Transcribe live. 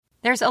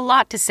There's a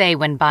lot to say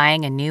when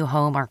buying a new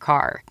home or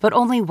car, but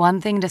only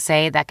one thing to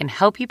say that can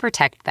help you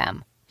protect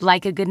them.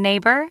 Like a good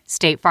neighbor,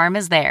 State Farm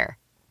is there.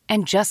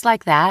 And just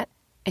like that,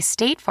 a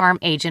State Farm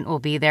agent will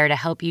be there to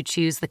help you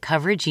choose the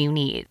coverage you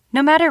need,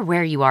 no matter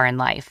where you are in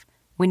life.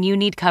 When you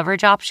need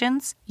coverage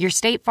options, your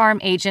State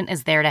Farm agent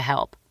is there to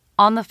help,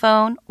 on the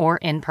phone or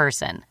in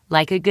person.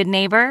 Like a good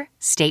neighbor,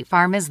 State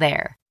Farm is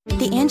there.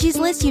 The Angie's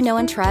List you know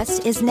and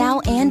trust is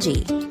now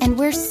Angie, and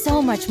we're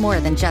so much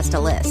more than just a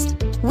list.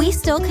 We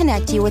still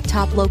connect you with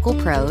top local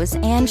pros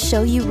and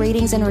show you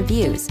ratings and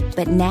reviews,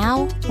 but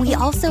now we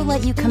also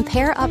let you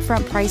compare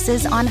upfront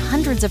prices on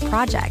hundreds of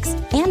projects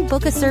and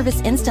book a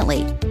service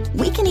instantly.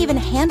 We can even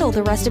handle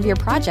the rest of your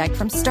project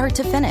from start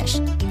to finish.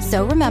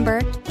 So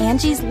remember,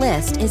 Angie's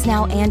List is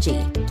now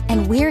Angie,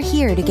 and we're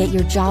here to get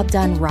your job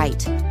done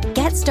right.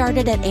 Get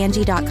started at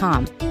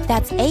Angie.com.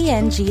 That's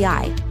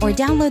ANGI, or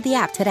download the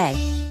app today.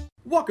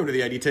 Welcome to the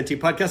ID10T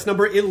podcast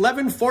number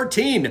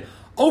 1114.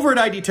 Over at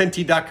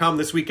ID10T.com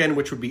this weekend,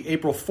 which would be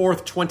April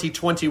 4th,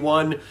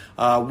 2021,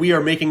 we are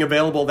making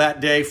available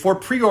that day for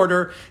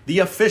pre-order the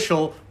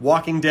official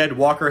Walking Dead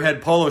Walker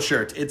Head polo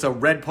shirt. It's a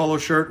red polo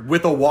shirt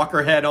with a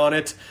Walker Head on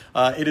it.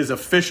 It is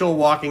official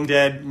Walking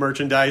Dead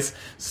merchandise.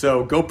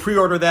 So go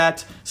pre-order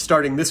that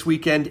starting this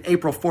weekend,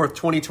 April 4th,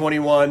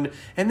 2021,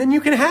 and then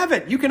you can have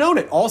it. You can own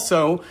it.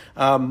 Also,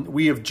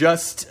 we have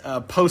just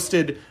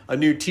posted a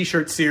new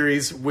t-shirt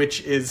series,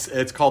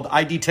 it's called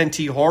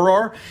ID10T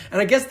Horror. And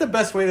I guess the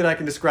best way that I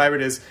can describe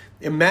it is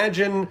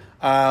imagine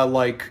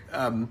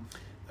horror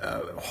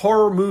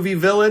movie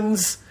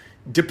villains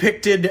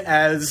depicted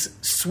as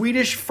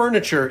Swedish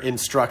furniture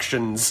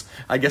instructions,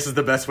 I guess is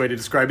the best way to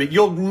describe it.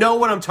 You'll know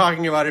what I'm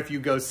talking about if you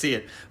go see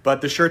it.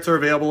 But the shirts are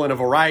available in a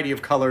variety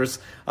of colors,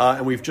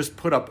 and we've just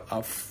put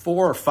up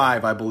 4 or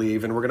 5, I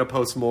believe, and we're going to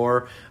post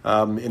more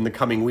in the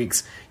coming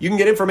weeks. You can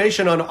get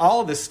information on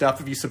all of this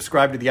stuff if you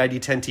subscribe to the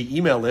ID10T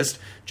email list.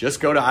 Just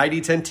go to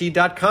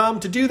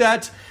ID10T.com to do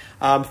that.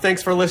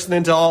 Thanks for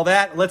listening to all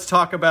that. Let's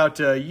talk about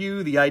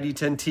you, the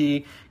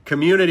ID10T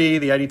community,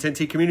 the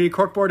ID10T community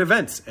corkboard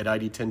events at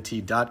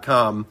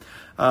ID10T.com.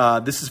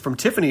 This is from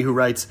Tiffany, who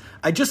writes,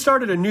 I just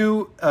started a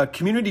new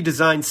community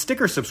design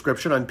sticker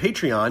subscription on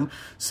Patreon,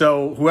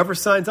 so whoever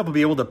signs up will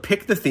be able to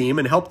pick the theme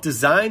and help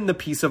design the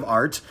piece of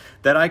art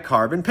that I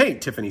carve and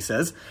paint, Tiffany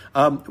says.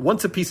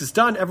 Once a piece is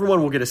done,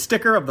 everyone will get a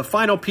sticker of the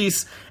final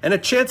piece and a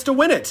chance to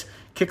win it.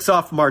 Kicks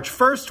off March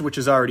 1st, which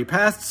is already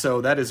passed,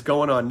 so that is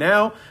going on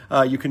now.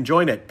 You can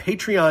join at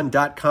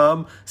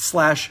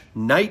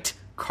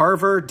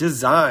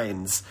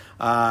patreon.com/nightcarverdesigns.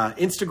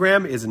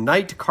 Instagram is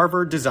Night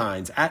Carver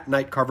Designs, at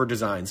Night Carver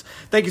Designs.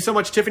 Thank you so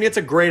much, Tiffany. It's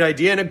a great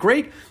idea and a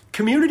great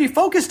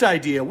community-focused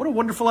idea. What a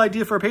wonderful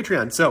idea for a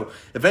Patreon. So,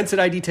 events at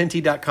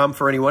ID10T.com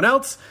for anyone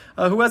else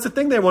who has a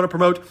thing they want to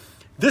promote.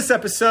 This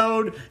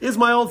episode is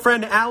my old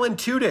friend Alan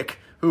Tudyk,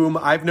 whom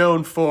I've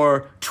known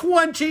for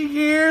 20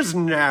 years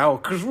now,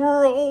 because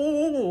we're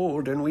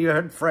old and we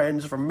had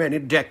friends for many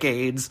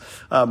decades.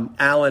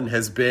 Alan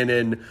has been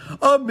in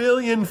a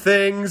million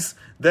things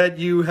that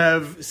you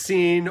have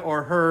seen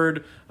or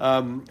heard,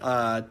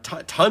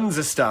 tons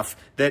of stuff.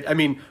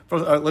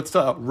 Let's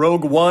talk.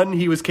 Rogue One,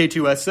 he was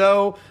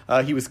K2SO.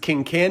 He was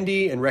King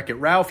Candy and Wreck-It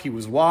Ralph. He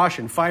was Wash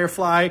and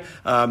Firefly.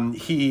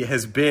 He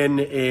has been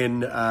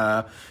in...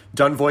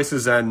 done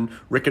voices on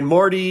Rick and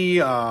Morty,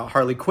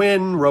 Harley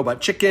Quinn,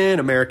 Robot Chicken,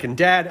 American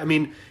Dad. I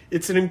mean,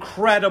 it's an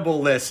incredible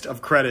list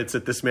of credits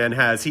that this man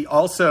has. He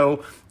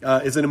also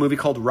is in a movie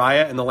called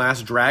Raya and the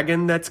Last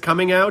Dragon that's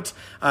coming out,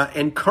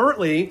 and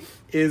currently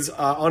is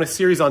on a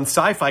series on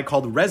Syfy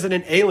called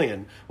Resident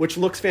Alien, which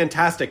looks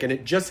fantastic, and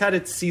it just had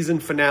its season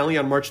finale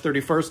on March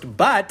 31st,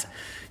 but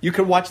you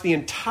can watch the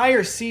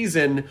entire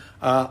season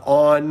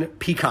on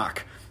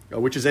Peacock,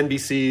 which is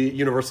NBC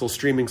Universal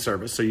streaming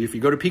service. So if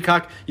you go to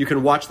Peacock, you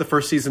can watch the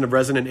first season of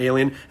Resident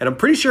Alien, and I'm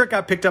pretty sure it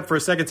got picked up for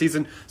a second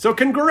season. So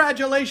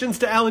congratulations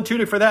to Alan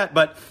Tudyk for that.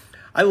 But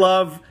I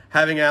love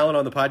having Alan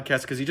on the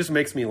podcast because he just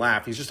makes me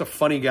laugh. He's just a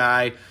funny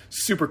guy,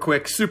 super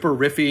quick, super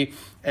riffy,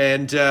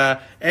 and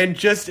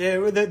just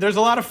there's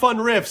a lot of fun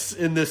riffs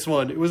in this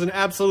one. It was an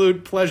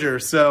absolute pleasure.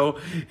 So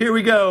here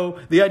we go,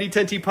 the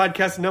ID10T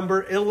podcast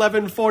number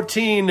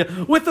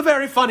 1114 with the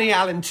very funny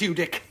Alan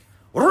Tudyk.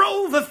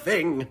 Roll the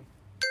thing.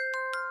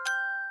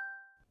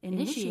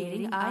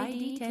 Initiating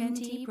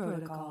ID10T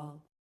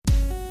protocol.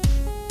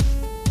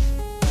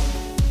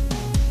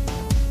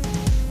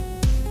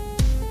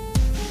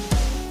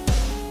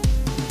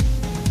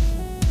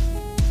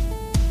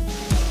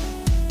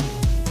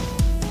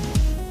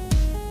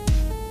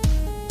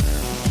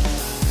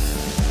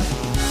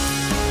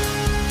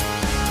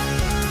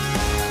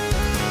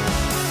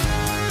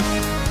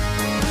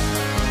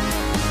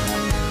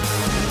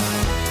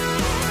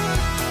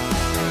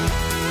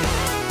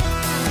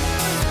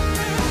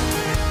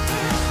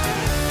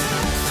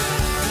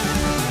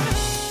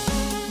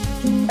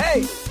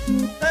 Hey!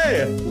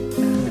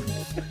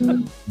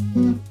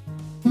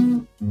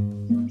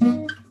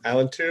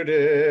 Alan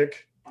Tudyk.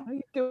 How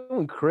you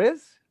doing,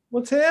 Chris?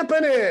 What's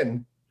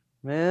happening?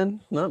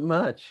 Man, not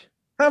much.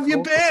 How have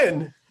you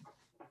been?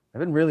 I've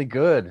been really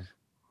good.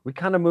 We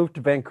kind of moved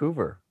to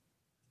Vancouver.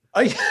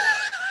 I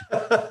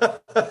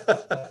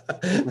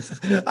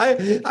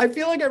I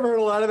feel like I've heard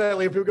a lot of that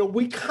lately. People go,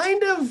 we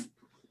kind of.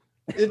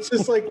 It's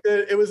just like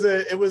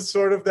it was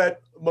sort of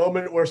that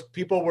moment where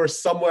people were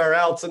somewhere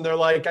else, and they're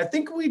like, I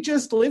think we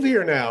just live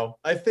here now.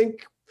 I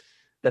think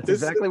that's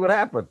exactly what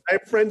happened. I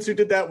have friends who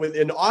did that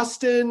in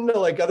Austin.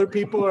 Like other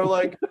people are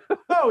like,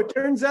 oh, it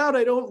turns out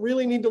I don't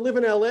really need to live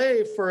in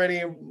LA for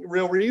any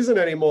real reason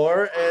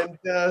anymore, and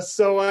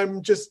so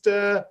I'm just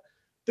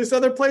this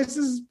other place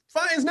is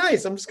fine, is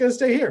nice. I'm just going to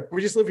stay here.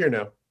 We just live here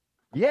now.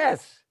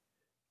 Yes.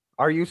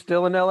 Are you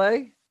still in LA?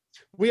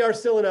 We are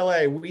still in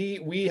LA.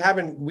 We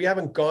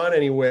haven't gone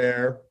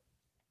anywhere.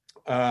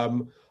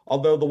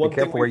 Although the one Be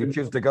thing careful where you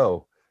choose to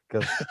go,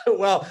 because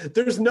well,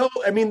 there's no.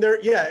 I mean,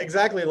 yeah,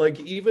 exactly. Like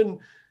even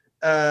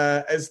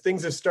as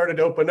things have started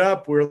to open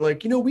up, we're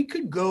like, we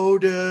could go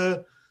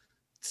to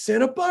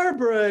Santa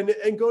Barbara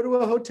and go to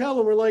a hotel,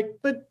 and we're like,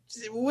 but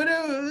what?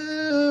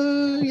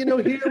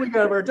 Here we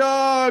got our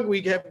dog.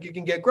 You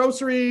can get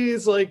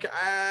groceries. Like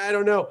I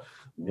don't know.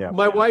 Yeah.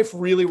 My wife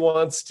really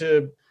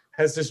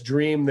has this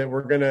dream that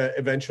we're going to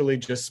eventually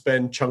just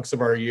spend chunks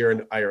of our year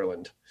in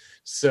Ireland.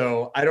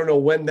 So I don't know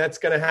when that's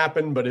going to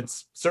happen, but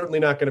it's certainly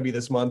not going to be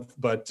this month.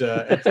 But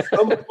at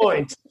some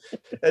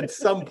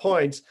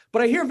point.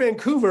 But I hear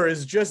Vancouver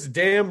is just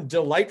damn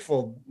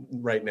delightful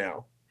right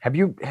now. Have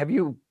you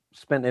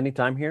spent any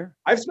time here?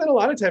 I've spent a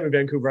lot of time in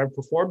Vancouver. I've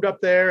performed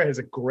up there. It has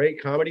a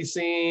great comedy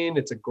scene.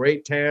 It's a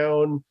great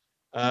town.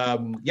 I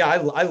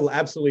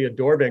absolutely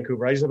adore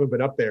Vancouver. I just haven't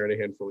been up there in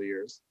a handful of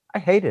years. I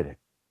hated it.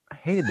 I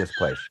hated this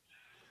place.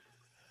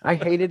 I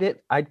hated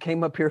it. I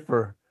came up here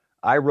for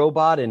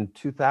iRobot in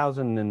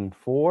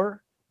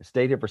 2004. I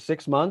stayed here for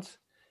 6 months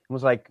and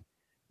was like,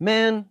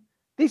 man,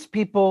 these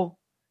people,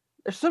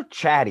 they're so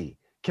chatty.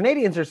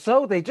 Canadians are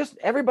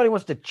everybody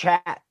wants to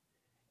chat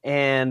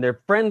and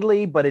they're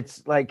friendly, but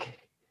it's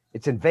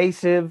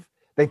invasive.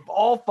 They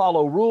all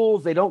follow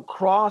rules. They don't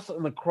cross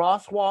on the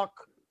crosswalk.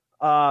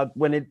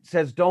 When it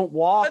says don't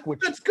walk,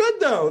 that's good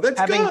though. That's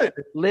good.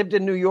 Lived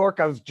in New York,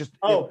 I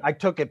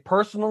took it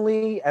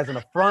personally as an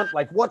affront.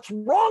 Like, what's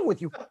wrong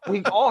with you?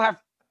 We all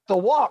have to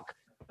walk.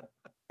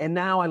 And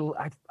now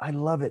I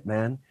love it,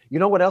 man. You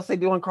know what else they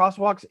do on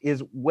crosswalks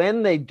is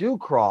when they do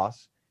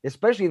cross,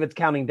 especially if it's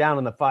counting down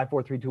in the 5,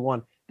 4, 3, 2,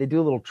 1, they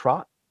do a little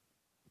trot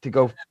to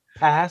go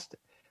past,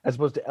 as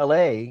opposed to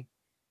LA,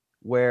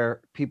 where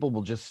people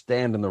will just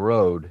stand in the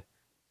road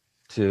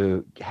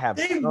to have.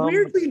 They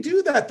weirdly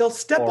do that. They'll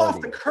step off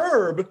the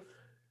curb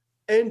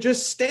and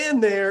just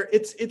stand there.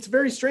 It's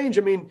very strange.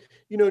 I mean,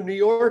 New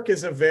York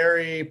is a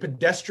very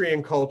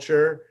pedestrian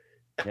culture.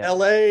 Yeah.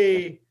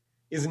 LA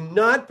is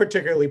not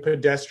particularly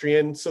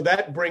pedestrian, so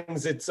that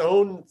brings its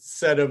own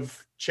set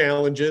of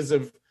challenges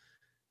of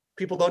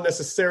people don't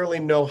necessarily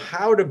know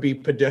how to be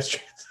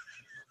pedestrians.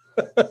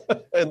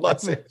 In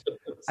Los Angeles.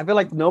 I feel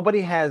like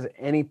nobody has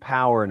any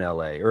power in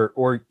LA,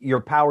 or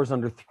your power's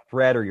under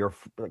threat, or your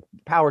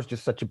power is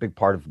just such a big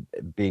part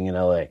of being in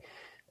LA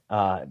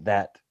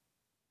that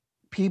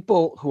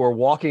people who are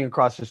walking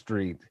across the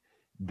street,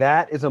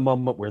 that is a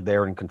moment where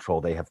they're in control.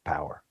 They have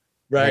power.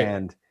 Right.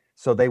 And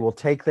so they will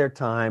take their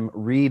time,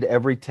 read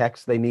every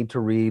text they need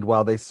to read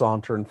while they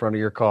saunter in front of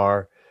your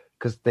car,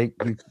 because they're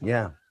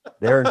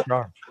in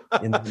charge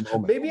in the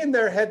moment. Maybe in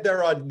their head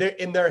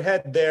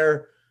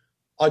they're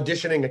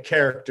auditioning a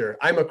character.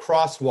 I'm a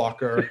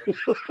crosswalker.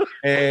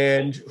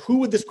 And who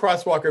would this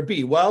crosswalker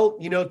be? Well,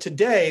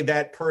 today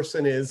that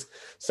person is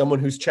someone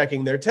who's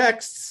checking their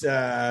texts.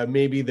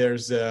 Maybe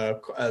there's a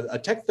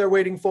text they're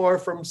waiting for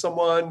from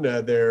someone.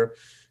 They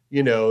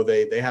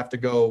have to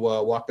go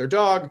walk their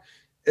dog.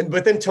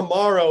 But then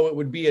tomorrow it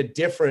would be a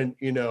different,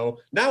 now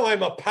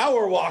I'm a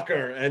power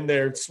walker, and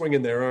they're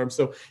swinging their arms.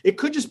 So it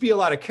could just be a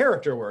lot of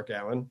character work,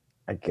 Alan.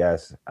 I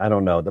guess. I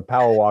don't know. The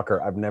power walker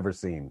I've never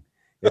seen.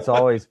 It's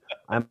always,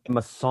 I'm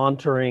a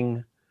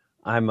sauntering,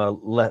 I'm a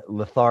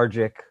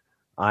lethargic,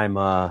 I'm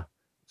a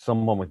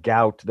someone with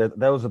gout.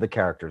 Those are the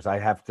characters. I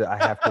have to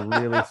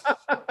really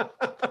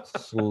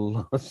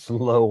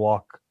slow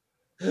walk.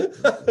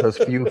 Those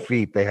few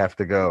feet they have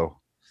to go.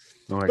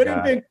 Oh my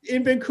God.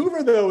 In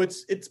Vancouver, though,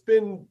 it's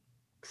been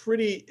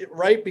pretty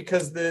right,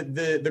 because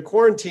the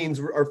quarantines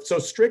are so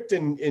strict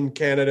in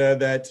Canada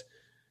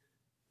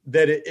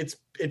that it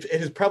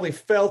has probably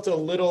felt a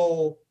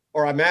little.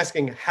 Or I'm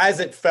asking,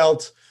 has it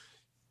felt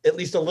at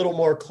least a little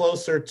more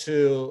closer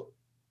to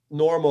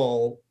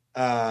normal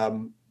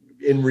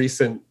in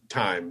recent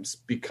times,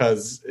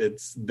 because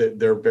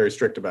they're very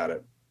strict about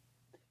it?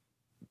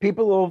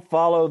 People will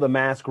follow the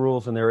mask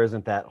rules, and there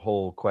isn't that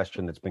whole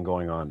question that's been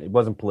going on. It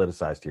wasn't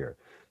politicized here.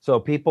 So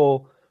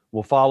people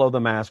will follow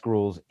the mask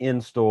rules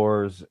in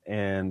stores,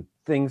 and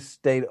things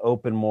stayed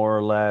open more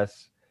or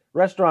less.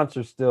 Restaurants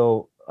are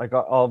still, like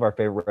all of our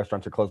favorite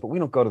restaurants are closed, but we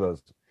don't go to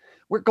those.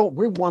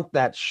 We want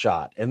that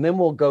shot, and then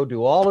we'll go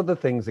do all of the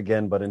things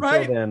again. But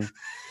until then,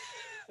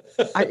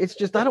 it's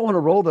just, I don't want to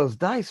roll those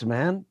dice,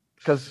 man,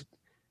 because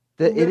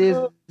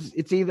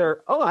it's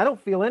either, I don't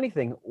feel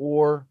anything,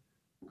 or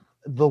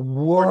the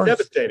worst. Or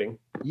devastating.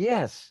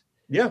 Yes.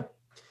 Yeah.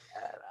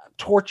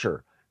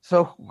 Torture.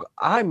 So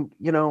I'm,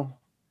 no,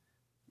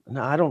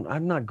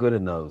 I'm not good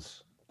in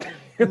those,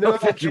 No,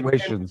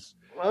 situations.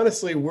 and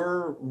honestly,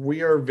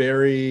 we are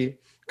very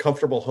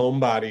comfortable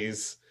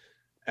homebodies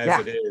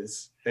as it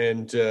is.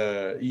 And,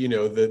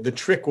 the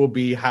trick will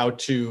be how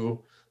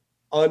to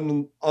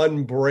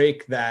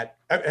unbreak that,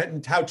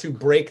 and how to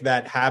break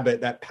that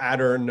habit, that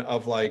pattern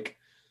of like,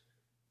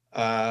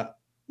 not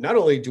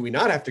only do we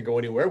not have to go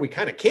anywhere, we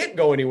kind of can't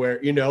go anywhere,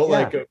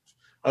 like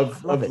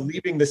of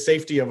leaving the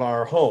safety of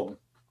our home.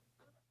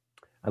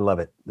 I love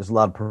it. There's a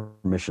lot of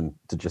permission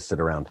to just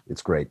sit around.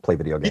 It's great. Play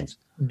video games.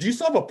 Do you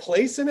still have a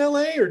place in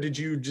LA, or did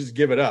you just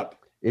give it up?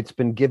 It's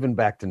been given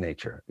back to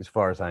nature, as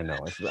far as I know.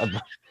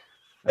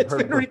 It's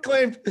been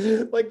reclaimed,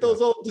 like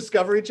those old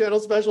Discovery Channel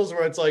specials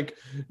where it's like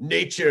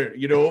nature,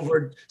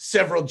 over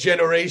several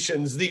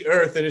generations, the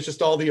earth, and it's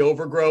just all the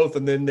overgrowth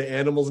and then the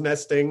animals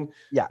nesting.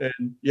 Yeah.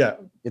 And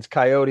it's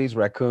coyotes,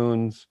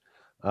 raccoons,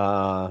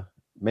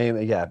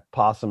 mainly,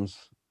 possums.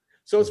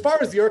 So as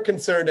far as you're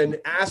concerned, an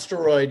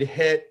asteroid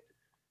hit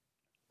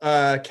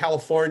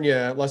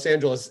California, Los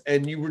Angeles,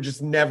 and you were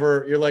just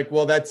you're like,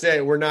 well, that's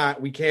it.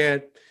 We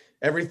can't,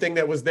 everything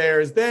that was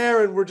there is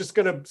there, and we're just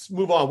going to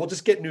move on. We'll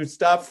just get new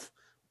stuff.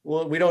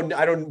 Well,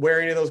 I don't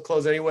wear any of those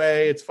clothes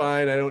anyway. It's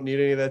fine. I don't need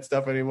any of that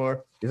stuff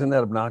anymore. Isn't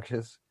that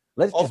obnoxious?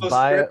 Let's also just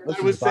buy it.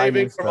 I was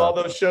saving from all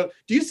those shows.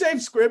 Do you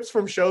save scripts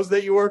from shows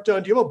that you worked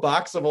on? Do you have a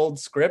box of old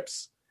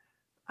scripts?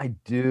 I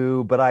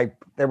do, but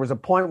there was a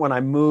point when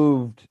I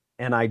moved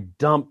and I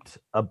dumped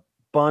a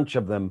bunch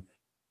of them,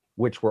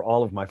 which were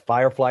all of my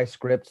Firefly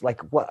scripts.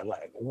 Like what?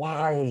 Like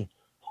why?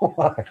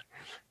 Why?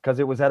 Because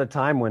it was at a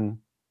time when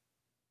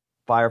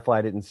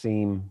Firefly didn't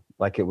seem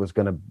like it was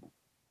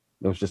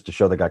just a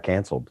show that got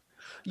canceled.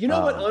 You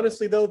know what?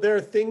 Honestly, though, there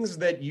are things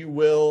that you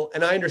will,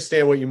 and I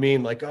understand what you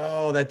mean. Like,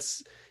 oh,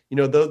 that's,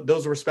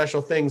 those were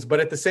special things. But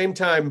at the same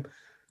time,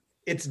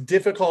 it's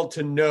difficult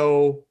to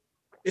know.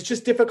 It's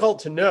just difficult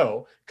to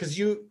know because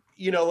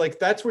like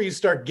that's where you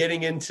start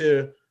getting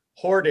into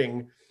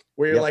hoarding,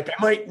 where you're like, I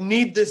might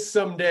need this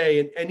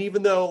someday. And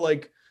even though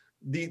like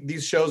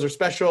these shows are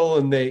special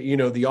and they,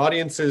 the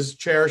audiences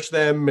cherish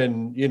them,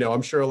 and,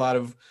 I'm sure a lot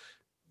of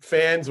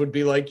fans would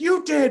be like,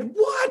 you did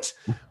what?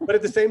 But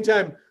at the same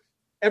time,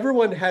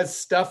 everyone has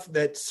stuff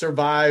that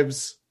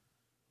survives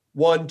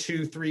 1,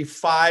 2, 3,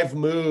 5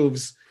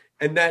 moves,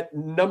 and that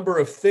number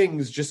of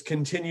things just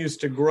continues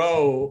to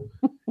grow.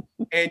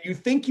 And you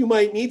think you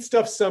might need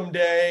stuff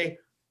someday,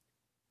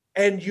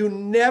 and you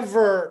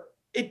never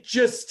go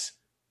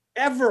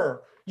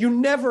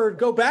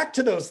back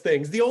to those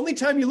things. The only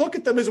time you look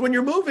at them is when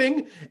you're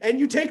moving, and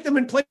you take them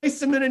and place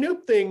them in a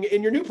new thing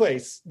in your new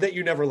place that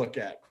you never look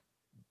at.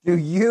 Do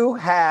you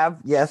have?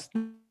 Yes,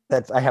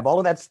 I have all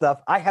of that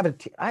stuff. I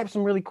have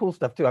some really cool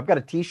stuff too. I've got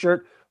a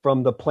T-shirt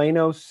from the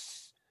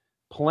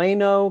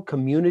Plano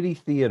Community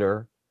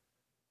Theater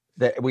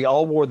that we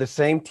all wore the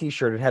same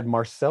T-shirt. It had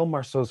Marcel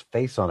Marceau's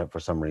face on it for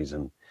some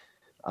reason.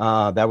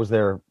 That was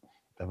their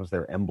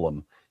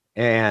emblem,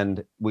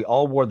 and we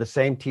all wore the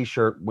same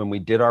T-shirt when we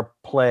did our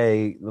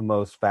play, The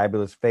Most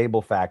Fabulous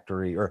Fable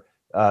Factory, or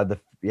I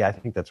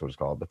think that's what it's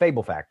called, the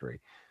Fable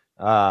Factory.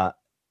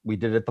 We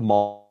did it at the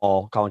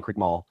mall, Collin Creek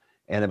Mall,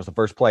 and it was the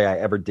first play I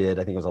ever did.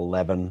 I think it was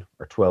 11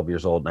 or 12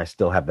 years old, and I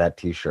still have that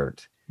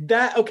T-shirt.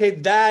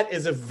 That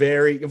is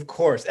of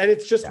course, and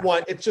it's just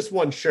one. It's just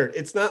one shirt.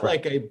 It's not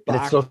like a box. And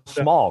it's so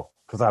small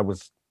because I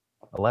was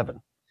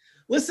 11.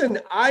 Listen,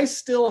 I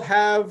still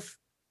have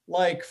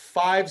like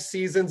 5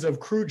 seasons of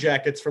Crew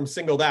Jackets from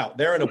Singled Out.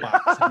 They're in a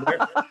box.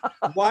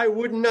 Why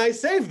wouldn't I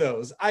save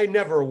those? I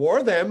never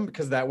wore them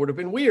because that would have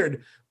been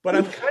weird. But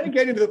I'm kind of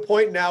getting to the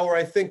point now where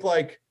I think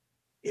like,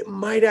 it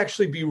might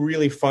actually be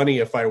really funny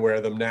if I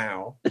wear them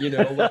now,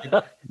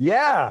 like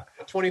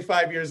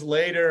 25 years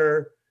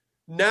later.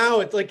 Now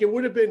it's like, it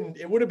would have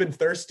been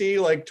thirsty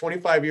like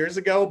 25 years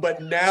ago,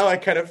 but now I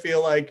kind of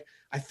feel like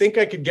I think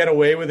I could get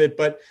away with it.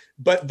 But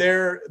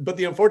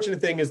the unfortunate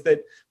thing is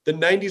that the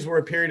 90s were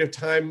a period of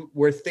time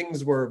where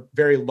things were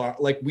very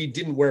like we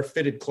didn't wear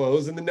fitted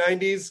clothes in the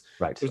 90s.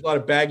 Right. There's a lot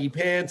of baggy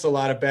pants, a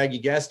lot of baggy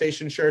gas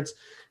station shirts.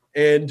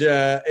 And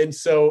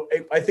so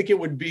I think it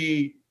would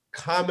be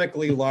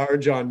comically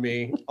large on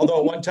me, although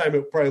at one time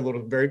it probably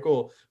looked very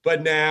cool,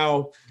 but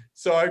now,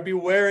 so I'd be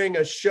wearing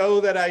a show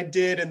that I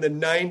did in the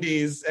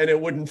 90s and it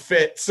wouldn't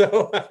fit.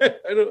 So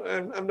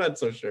I'm not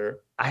so sure.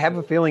 I have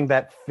a feeling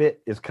that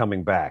fit is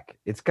coming back.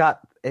 It's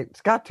got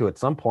to at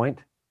some point.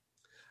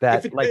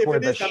 That where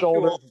the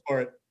shoulder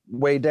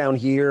way down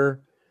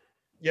here.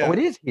 Yeah. Oh, it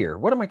is here.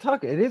 What am I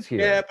talking? It is here.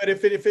 Yeah, but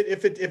if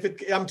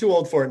it I'm too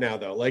old for it now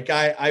though. Like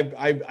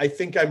I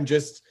think I'm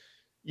just,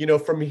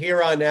 from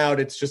here on out,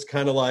 it's just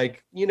kind of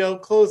like,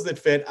 clothes that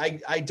fit.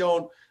 I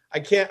don't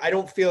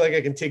feel like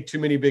I can take too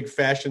many big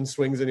fashion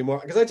swings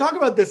anymore. Because I talk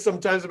about this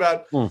sometimes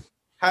about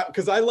how,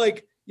 because I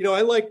like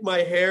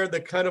my hair,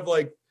 the kind of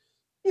like,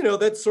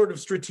 that's sort of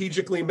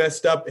strategically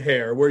messed up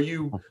hair where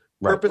you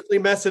purposely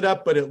mess it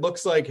up, but it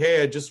looks like,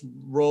 hey, I just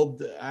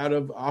rolled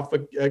off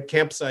a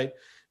campsite.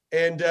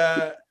 And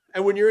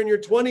when you're in your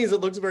 20s,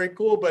 it looks very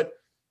cool. But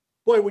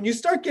boy, when you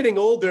start getting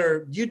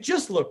older, you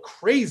just look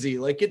crazy.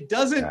 Like it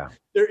doesn't,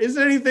 there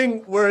isn't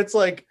anything where it's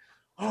like,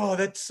 oh,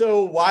 that's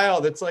so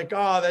wild. It's like,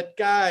 oh, that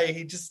guy,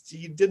 he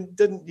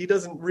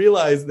doesn't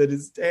realize that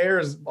his hair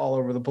is all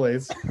over the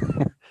place.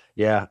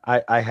 Yeah,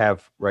 I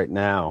have right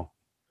now,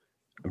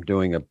 I'm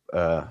doing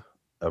a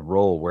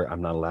role where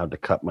I'm not allowed to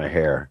cut my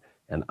hair.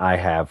 And I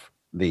have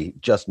the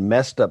just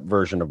messed up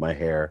version of my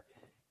hair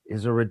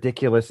is a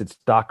ridiculous, it's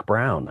Doc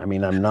Brown. I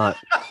mean, I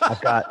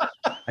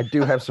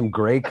do have some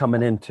gray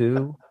coming in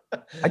too.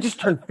 I just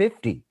turned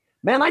 50.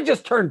 Man, I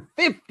just turned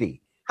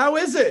 50. How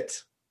is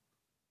it?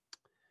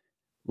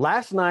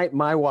 Last night,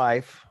 my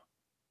wife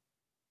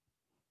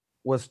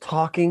was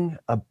talking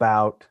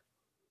about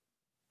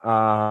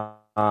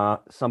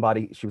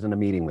somebody she was in a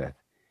meeting with.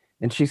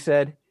 And she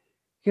said,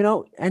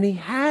 and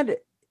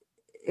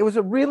it was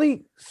a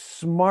really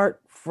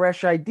smart,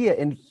 fresh idea.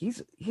 And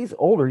he's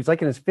older. He's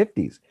like in his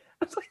 50s.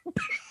 I was like,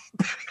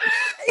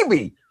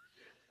 baby,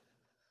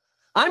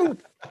 I'm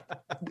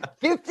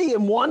 50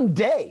 in one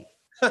day.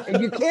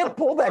 And you can't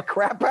pull that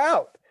crap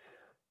out.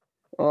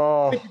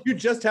 Oh, did you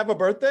just have a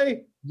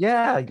birthday?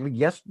 Yeah,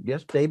 yes,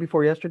 day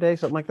before yesterday,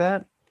 something like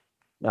that.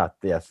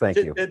 Yes, thank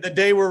you. The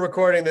day we're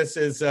recording this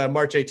is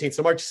March 18th.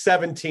 So March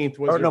 17th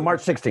was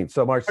March 16th.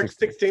 So March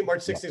 16th.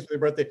 March 16th was your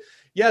birthday.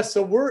 Yeah,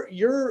 so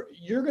you're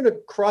going to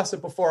cross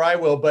it before I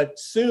will, but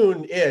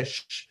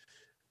soon-ish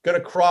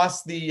going to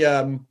cross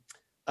the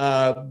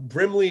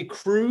Brimley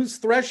cruise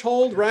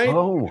threshold, right?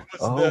 When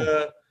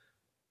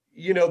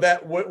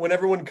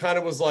everyone kind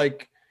of was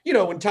like,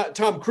 when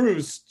Tom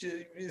Cruise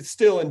is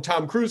still in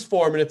Tom Cruise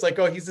form, and it's like,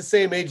 oh, he's the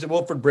same age that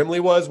Wilford Brimley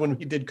was when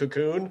he did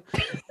Cocoon,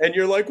 and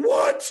you're like,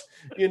 what?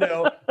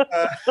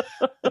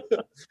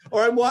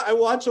 Or I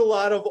watch a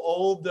lot of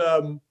old.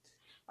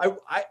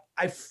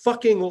 I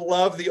fucking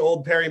love the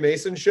old Perry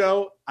Mason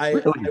show.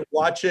 I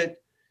watch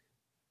it.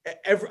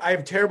 I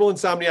have terrible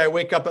insomnia. I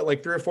wake up at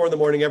like 3 or 4 in the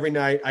morning every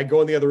night. I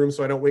go in the other room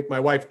so I don't wake my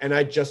wife, and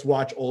I just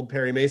watch old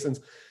Perry Masons.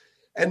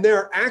 And there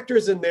are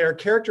actors in there,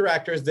 character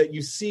actors that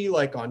you see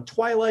like on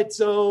Twilight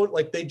Zone,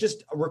 like they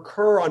just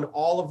recur on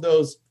all of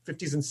those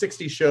 50s and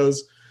 60s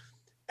shows.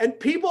 And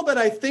people that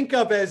I think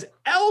of as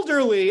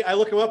elderly, I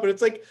look them up and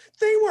it's like,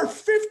 they were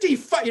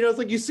 55. It's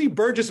like you see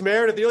Burgess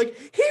Meredith, you're like,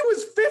 he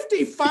was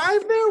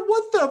 55 there?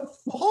 What the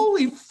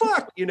holy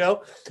fuck,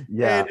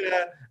 Yeah.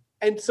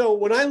 And so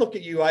when I look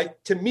at you,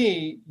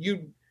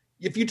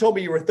 if you told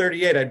me you were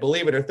 38, I'd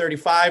believe it, or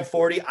 35,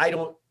 40, I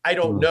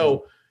don't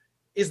know.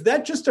 Is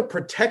that just a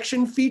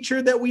protection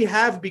feature that we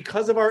have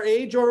because of our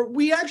age, or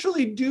we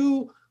actually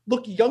do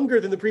look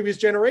younger than the previous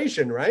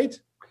generation, right?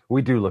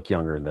 We do look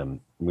younger than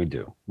we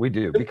do. We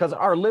do, because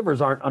our livers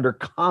aren't under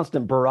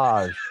constant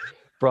barrage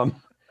from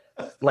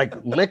like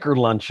liquor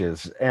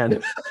lunches,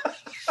 and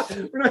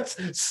we're not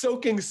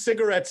soaking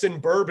cigarettes in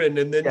bourbon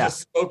and then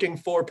just smoking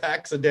 4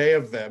 packs a day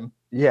of them.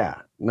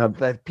 Yeah. No,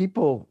 that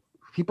people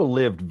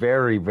lived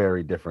very,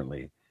 very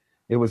differently.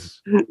 It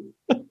was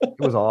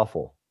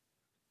awful.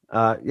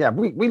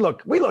 We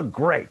look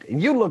great,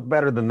 and you look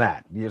better than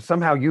that.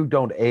 Somehow you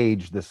don't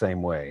age the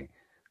same way.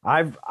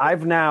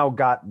 I've now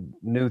got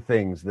new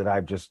things that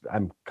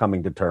I'm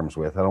coming to terms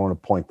with. I don't want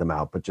to point them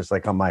out, but just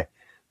like on my,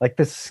 like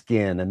the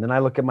skin, and then I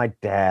look at my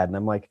dad, and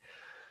I'm like,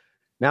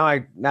 now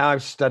I'm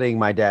studying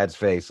my dad's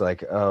face.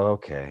 Like, oh,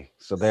 okay,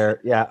 so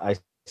there, yeah, I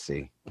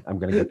see. I'm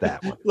gonna get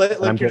that one.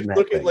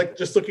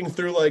 Just looking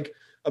through like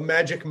a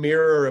magic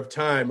mirror of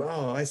time.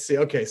 Oh, I see.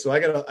 Okay, so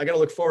I gotta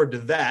look forward to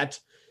that.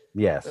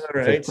 Yes. All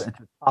right. It's a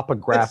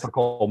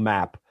topographical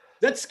map.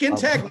 That skin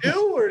tag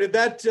new, or did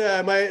that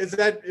is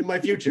that in my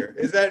future?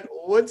 Is that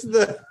what's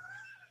the?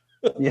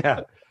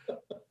 Yeah.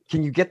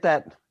 Can you get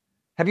that?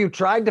 Have you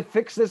tried to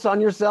fix this on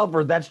yourself,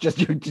 or that's just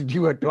you?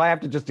 Do I have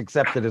to just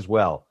accept it as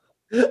well?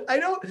 I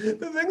don't.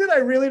 The thing that I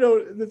really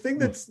don't. The thing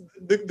that's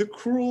the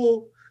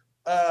cruel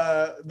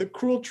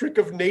trick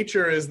of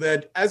nature is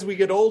that as we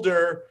get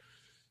older,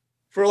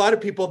 for a lot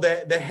of people,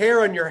 the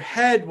hair on your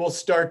head will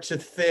start to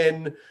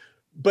thin.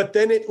 But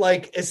then it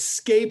like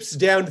escapes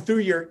down through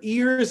your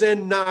ears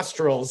and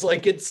nostrils.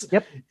 Like it's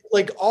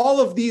like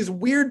all of these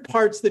weird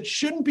parts that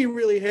shouldn't be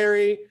really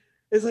hairy.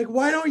 It's like,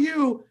 can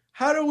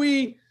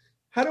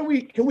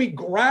we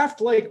graft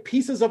like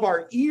pieces of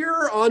our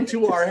ear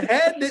onto our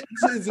head?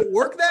 Does it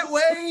work that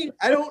way?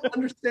 I don't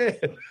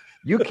understand.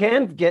 You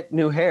can get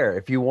new hair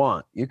if you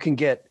want. You can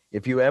get,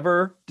 if you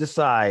ever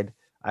decide,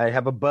 I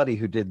have a buddy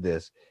who did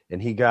this,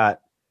 and I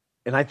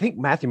think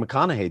Matthew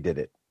McConaughey did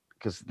it.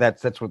 Because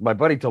that's what my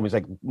buddy told me. He's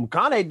like,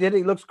 McConaughey did it.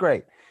 He looks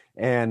great.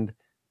 And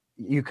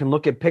you can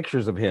look at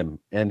pictures of him.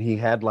 And he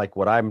had like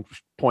what I'm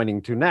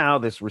pointing to now,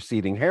 this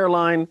receding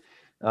hairline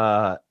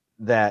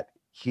that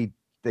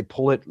they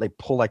pull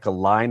like a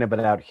line of it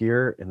out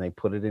here, and they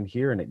put it in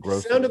here, and it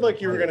grows. It sounded like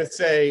you were going to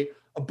say,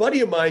 a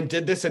buddy of mine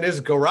did this in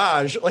his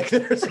garage. Like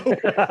there's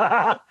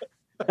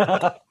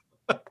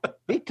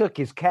He took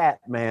his cat,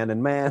 man. I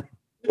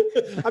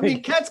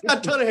mean, cat's got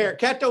a ton of hair.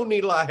 Cat don't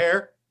need a lot of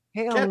hair.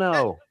 Hell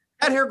no.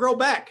 Cat hair grow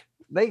back.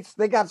 They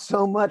got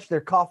so much they're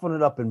coughing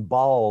it up in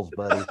balls,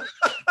 buddy.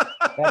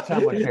 That's how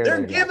much hair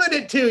They're they got.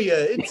 giving it to you.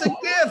 It's a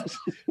gift.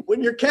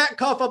 When your cat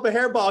cough up a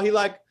hairball, he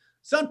like,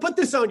 son, put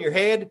this on your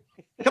head.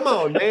 Come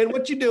on, man.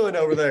 What you doing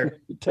over there?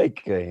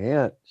 Take a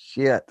hint.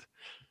 Shit.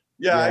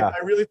 Yeah. I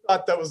really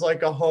thought that was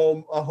like a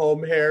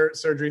home hair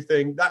surgery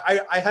thing.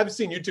 I have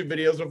seen YouTube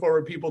videos before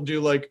where people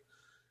do like,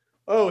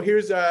 oh,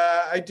 here's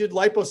I did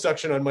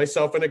liposuction on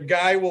myself, and a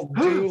guy will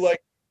do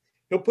like,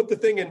 he'll put the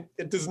thing in.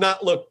 It does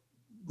not look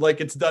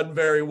like it's done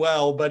very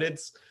well, but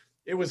it's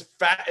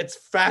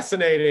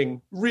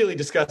fascinating, really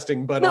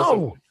disgusting, but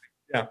also,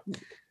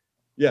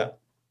 yeah.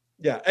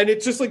 And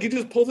it's just like he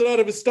just pulls it out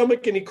of his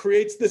stomach and he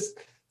creates this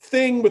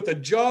thing with a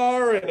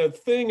jar and a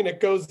thing, and it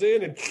goes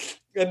in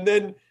and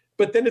then,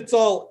 but then it's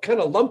all kind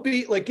of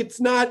lumpy. Like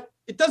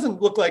it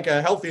doesn't look like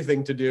a healthy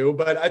thing to do,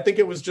 but I think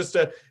it was just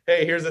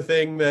hey, here's a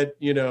thing that,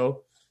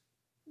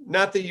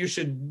 not that you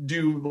should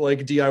do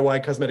like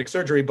DIY cosmetic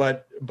surgery,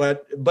 but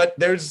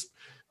there's,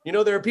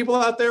 there are people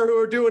out there who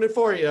are doing it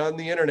for you on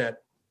the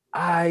internet.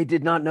 I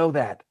did not know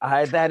that.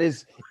 That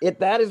is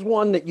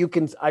one that you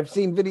can. I've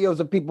seen videos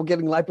of people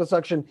getting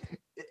liposuction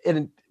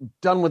and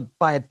done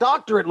by a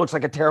doctor. It looks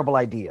like a terrible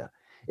idea.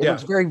 It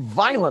looks very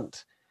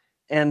violent.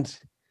 And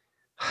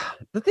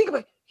the thing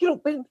about,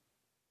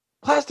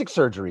 plastic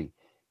surgery,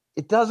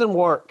 it doesn't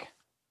work.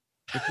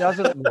 It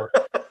doesn't work.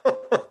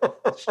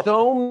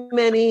 So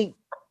many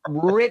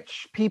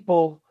rich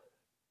people,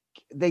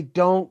 they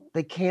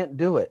can't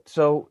do it.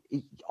 So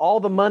all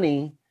the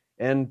money,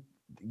 and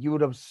you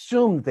would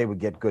assume that they would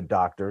get good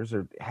doctors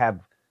or have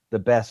the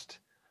best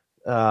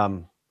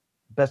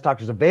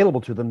doctors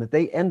available to them, that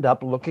they end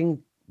up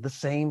looking the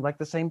same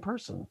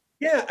person.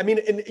 Yeah, I mean,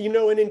 and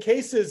in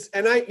cases,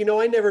 and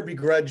I never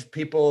begrudge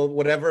people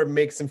whatever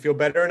makes them feel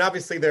better. And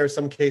obviously, there are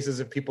some cases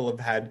if people have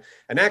had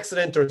an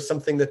accident or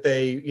something that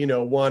they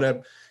want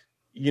to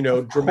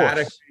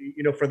dramatically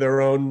for their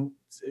own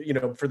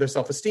for their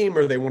self-esteem,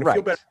 or they want to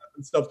feel better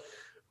and stuff.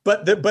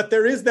 But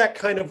there is that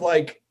kind of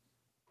like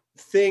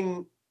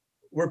thing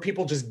where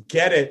people just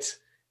get it,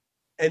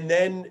 and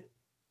then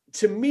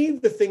to me,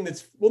 the thing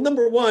that's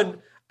number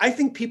one, I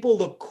think people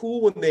look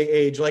cool when they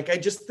age. Like I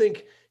just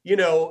think.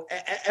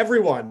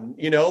 Everyone,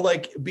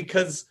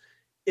 because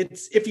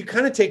it's, if you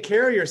kind of take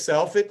care of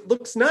yourself, it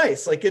looks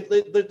nice. Like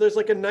there's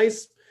like a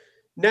nice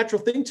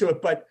natural thing to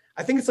it. But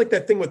I think it's like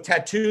that thing with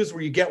tattoos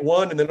where you get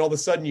one and then all of a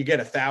sudden you get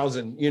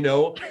 1,000,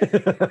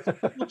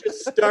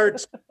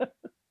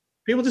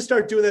 People just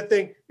start doing that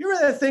thing. You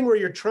remember that thing where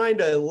you're trying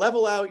to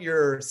level out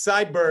your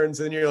sideburns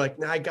and you're like,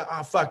 now I got to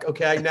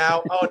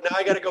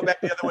go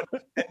back to the other one.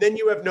 And then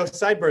you have no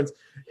sideburns.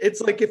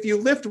 It's like, if you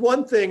lift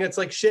one thing, it's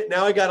like, shit,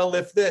 now I got to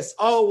lift this.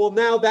 Oh, well,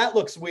 now that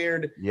looks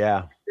weird.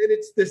 Yeah. Then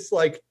it's this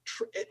like,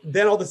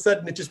 then all of a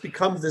sudden it just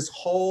becomes this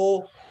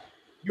whole,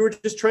 you were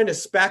just trying to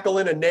spackle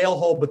in a nail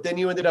hole, but then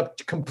you ended up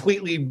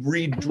completely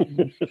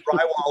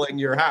drywalling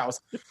your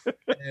house.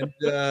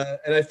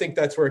 And I think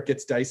that's where it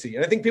gets dicey.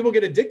 And I think people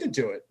get addicted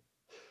to it.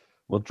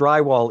 Well,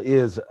 drywall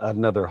is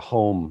another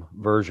home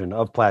version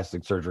of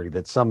plastic surgery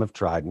that some have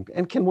tried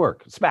and can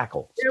work.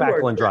 Spackle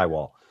and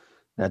drywall.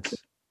 That's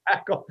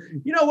spackle.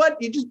 You know what?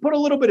 You just put a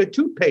little bit of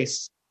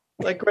toothpaste,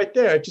 like right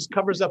there. It just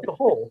covers up the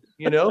hole.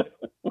 All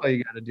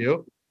you got to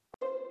do.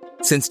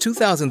 Since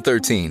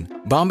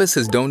 2013, Bombas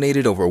has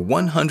donated over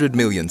 100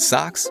 million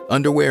socks,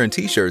 underwear, and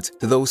T-shirts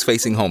to those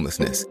facing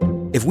homelessness.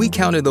 If we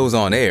counted those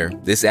on air,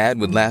 this ad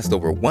would last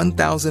over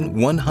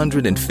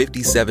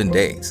 1,157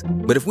 days.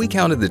 But if we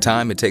counted the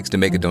time it takes to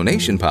make a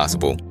donation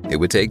possible, it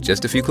would take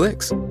just a few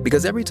clicks.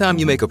 Because every time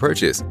you make a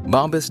purchase,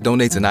 Bombas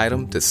donates an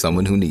item to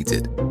someone who needs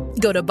it.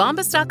 Go to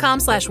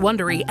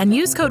bombas.com/Wondery and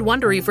use code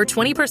WONDERY for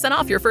 20%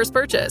 off your first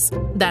purchase.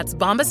 That's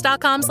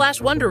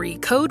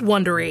bombas.com/Wondery, code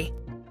WONDERY.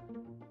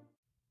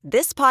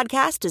 This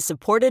podcast is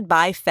supported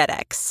by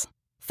FedEx.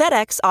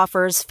 FedEx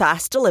offers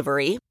fast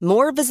delivery,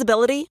 more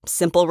visibility,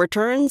 simple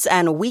returns,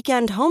 and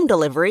weekend home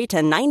delivery to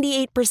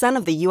 98%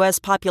 of the U.S.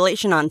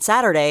 population on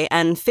Saturday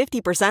and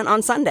 50%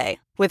 on Sunday.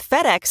 With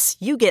FedEx,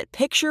 you get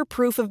picture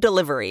proof of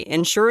delivery,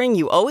 ensuring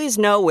you always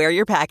know where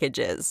your package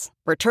is.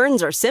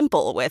 Returns are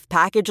simple with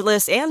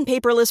packageless and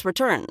paperless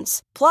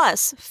returns.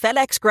 Plus,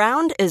 FedEx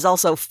Ground is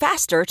also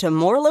faster to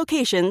more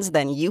locations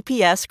than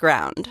UPS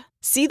Ground.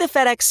 See the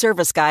FedEx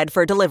service guide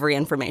for delivery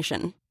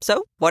information.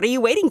 So, what are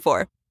you waiting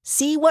for?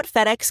 See what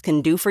FedEx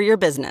can do for your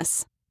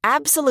business.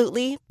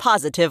 Absolutely,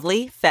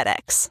 positively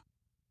FedEx.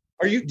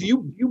 Did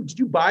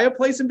you buy a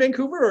place in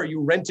Vancouver, or are you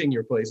renting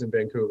your place in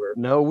Vancouver?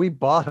 No, we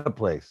bought a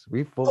place. We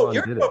you're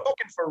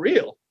looking for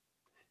real.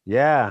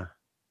 Yeah,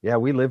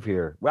 we live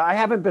here. Well, I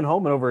haven't been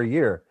home in over a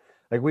year.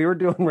 Like, we were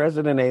doing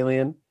Resident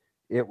Alien.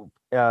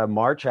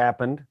 March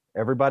happened.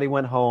 Everybody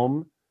went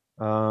home,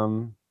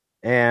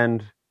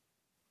 and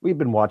we've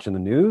been watching the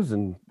news,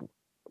 and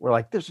we're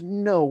like, there's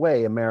no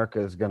way America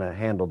is going to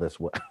handle this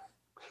well.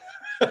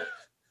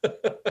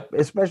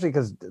 Especially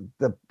because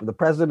the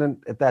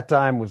president at that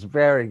time was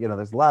very,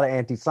 there's a lot of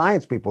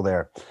anti-science people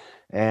there,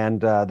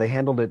 and they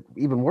handled it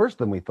even worse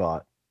than we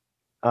thought.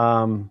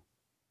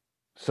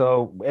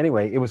 So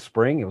anyway, it was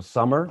spring, it was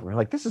summer. We're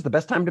like, this is the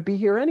best time to be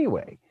here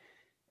anyway.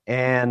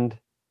 And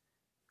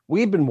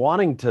we've been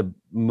wanting to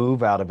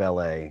move out of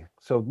LA.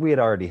 So we had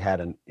already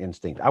had an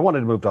instinct. I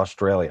wanted to move to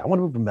Australia. I want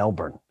to move to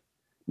Melbourne.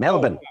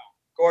 Melbourne. Oh, wow.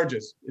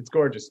 Gorgeous. It's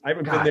gorgeous. I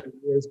haven't God. been there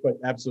in years, but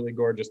absolutely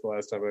gorgeous the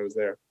last time I was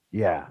there.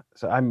 Yeah.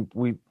 So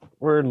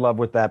we're in love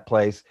with that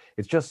place.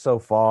 It's just so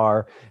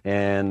far.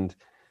 And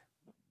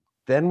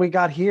then we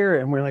got here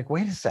and we're like,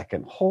 wait a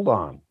second, hold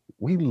on.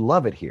 We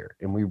love it here.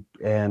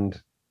 And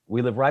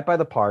we live right by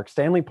the park,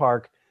 Stanley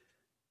Park.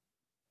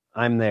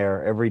 I'm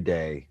there every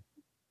day.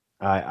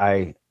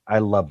 I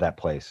love that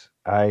place.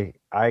 There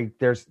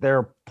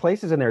are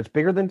places in there. It's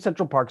bigger than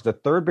Central Park. It's a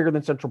third bigger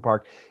than Central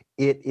Park.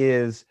 It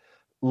is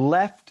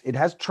left. It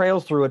has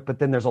trails through it, but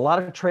then there's a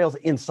lot of trails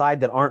inside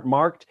that aren't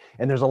marked.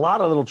 And there's a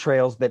lot of little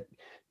trails that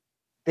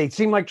they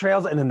seem like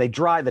trails and then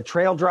the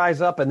trail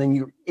dries up and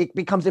then it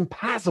becomes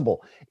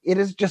impassable. It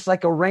is just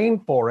like a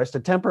rainforest, a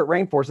temperate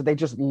rainforest that they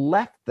just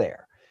left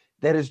there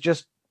that is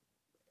just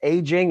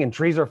aging and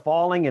trees are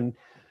falling. And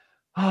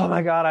oh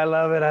my God, I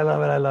love it. I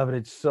love it. I love it.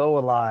 It's so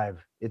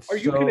alive. Are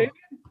you Canadian?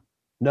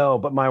 No,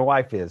 but my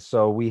wife is.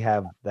 So we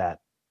have that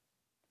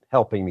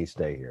helping me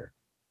stay here.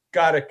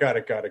 Got it. Got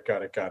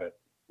it.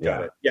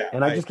 Yeah.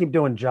 And I just keep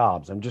doing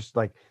jobs. I'm just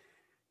like,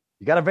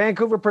 you got a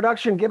Vancouver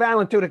production? Give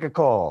Alan Tudyk a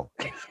call.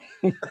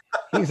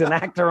 He's an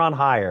actor on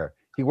hire.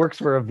 He works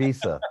for a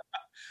visa.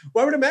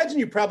 Well, I would imagine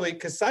you probably,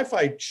 because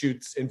Syfy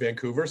shoots in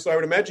Vancouver, so I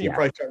would imagine you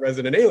probably shot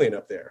Resident Alien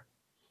up there.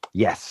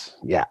 Yes.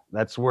 Yeah.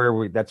 That's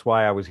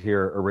why I was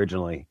here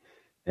originally.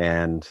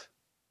 And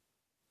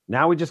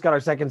now we just got our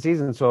second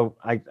season. So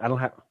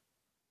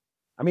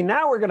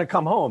now we're going to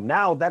come home.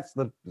 Now that's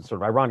the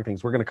sort of ironic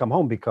things. We're going to come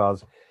home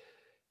because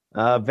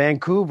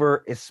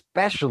Vancouver,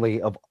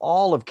 especially of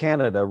all of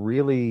Canada,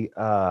 really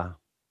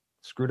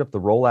screwed up the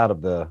rollout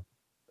of the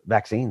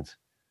vaccines.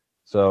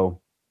 So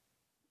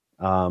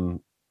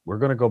we're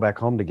going to go back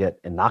home to get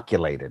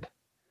inoculated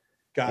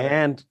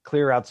and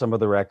clear out some of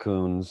the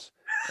raccoons.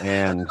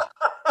 And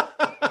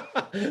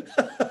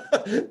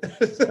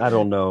I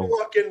don't know.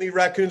 Walk in, the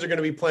raccoons are going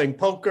to be playing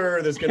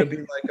poker. There's going to be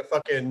like a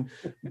fucking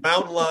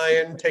mountain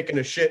lion taking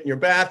a shit in your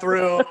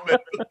bathroom.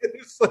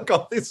 It's like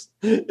all this.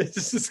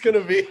 It's just going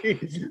to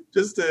be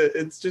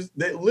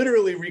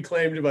literally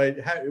reclaimed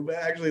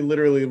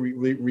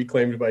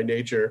by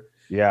nature.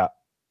 Yeah.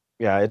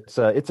 It's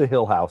a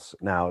hill house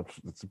now.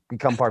 It's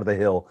become part of the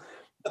hill,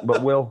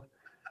 but we'll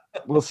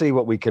see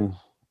what we can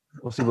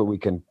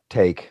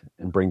take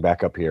and bring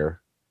back up here.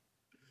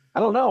 I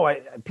don't know.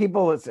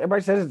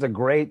 Everybody says it's a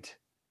great.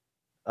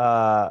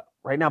 Right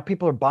now,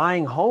 people are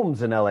buying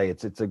homes in LA.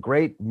 It's a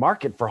great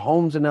market for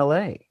homes in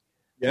LA.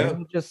 Yeah,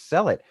 just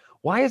sell it.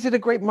 Why is it a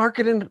great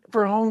market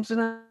for homes in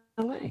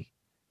LA?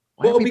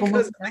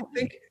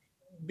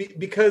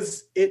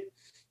 Because it,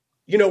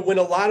 when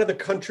a lot of the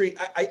country,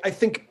 I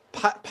think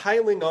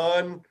piling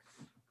on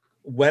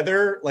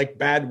weather, like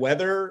bad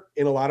weather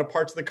in a lot of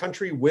parts of the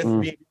country with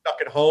being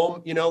stuck at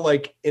home,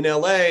 like in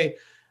LA.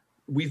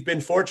 We've been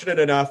fortunate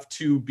enough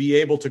to be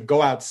able to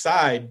go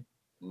outside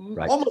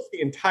almost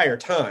the entire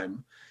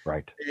time.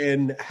 Right.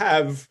 And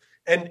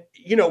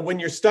when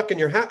you're stuck in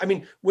your house, I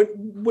mean,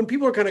 when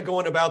people are kind of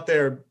going about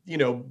their,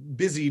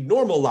 busy,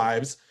 normal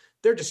lives,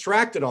 they're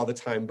distracted all the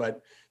time,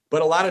 but a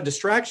lot of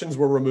distractions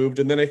were removed.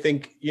 And then I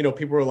think,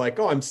 people were like,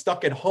 oh, I'm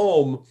stuck at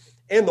home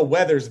and the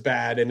weather's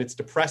bad and it's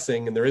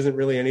depressing and there isn't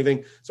really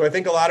anything. So I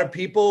think a lot of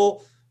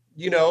people,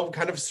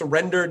 kind of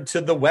surrendered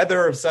to the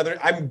weather of Southern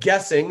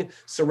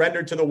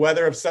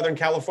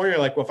California.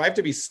 Like, well, if I have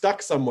to be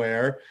stuck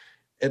somewhere,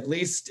 at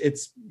least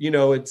it's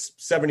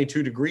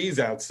 72 degrees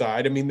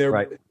outside. I mean,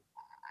 there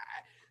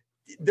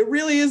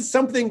really is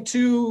something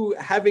to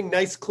having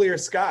nice, clear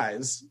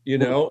skies,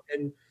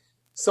 and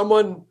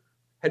someone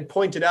had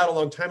pointed out a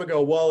long time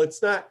ago, well,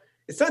 it's not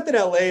that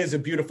LA is a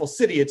beautiful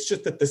city. It's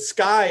just that the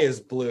sky is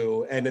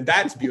blue and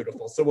that's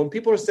beautiful. So when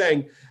people are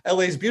saying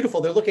LA is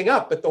beautiful, they're looking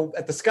up at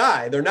the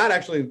sky. They're not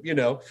actually,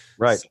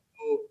 right. So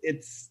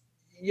it's,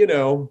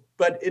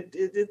 but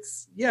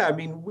it's, yeah, I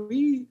mean,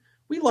 we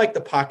like the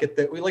pocket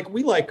that we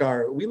like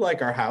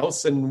our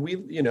house and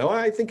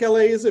I think LA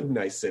is a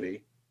nice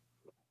city.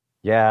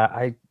 Yeah.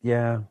 I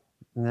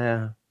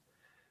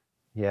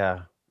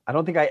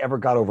don't think I ever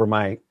got over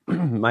my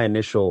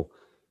initial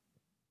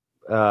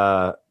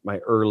my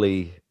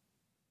early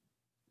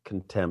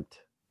contempt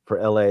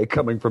for LA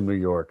coming from New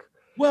York.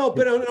 Well,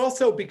 but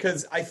also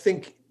because I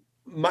think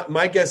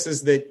my guess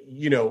is that,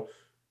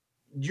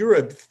 you're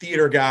a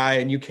theater guy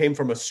and you came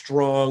from a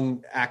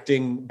strong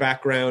acting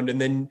background and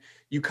then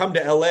you come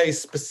to LA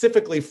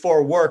specifically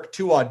for work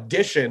to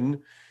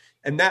audition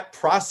and that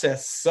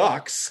process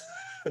sucks.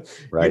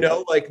 Right.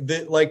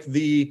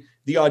 The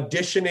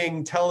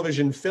auditioning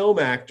television film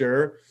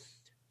actor.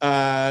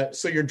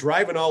 So you're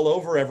driving all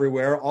over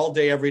everywhere all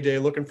day, every day,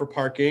 looking for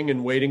parking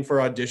and waiting for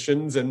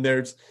auditions. And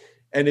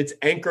it's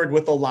anchored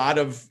with a lot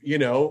of,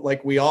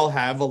 like we all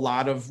have a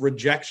lot of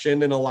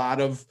rejection and a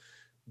lot of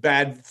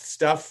bad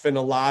stuff and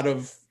a lot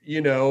of,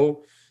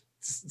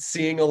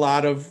 seeing a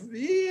lot of,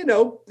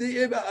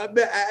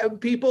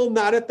 people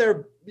not at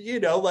their,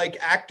 like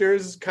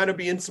actors kind of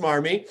being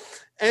smarmy.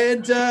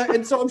 And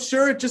so I'm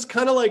sure it just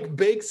kind of like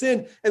bakes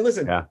in. And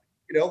listen,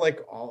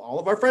 like all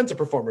of our friends are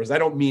performers. I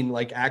don't mean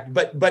like act,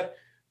 but,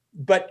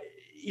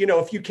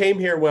 if you came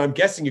here, well, I'm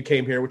guessing you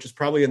came here, which is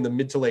probably in the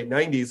mid to late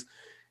 90s,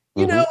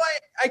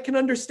 I can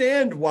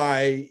understand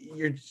why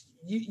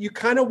you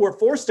kind of were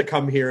forced to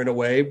come here in a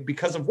way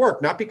because of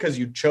work, not because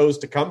you chose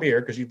to come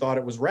here because you thought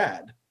it was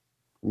rad.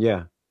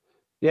 Yeah.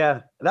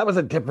 Yeah. That was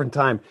a different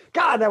time.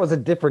 God, that was a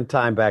different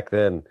time back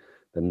then,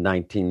 the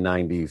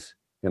 1990s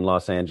in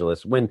Los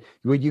Angeles. When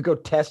you go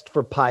test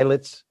for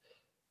pilots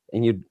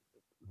and you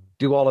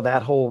do all of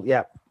that whole,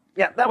 that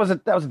was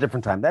a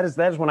different time. That is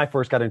when I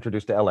first got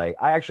introduced to LA.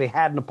 I actually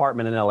had an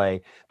apartment in LA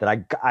that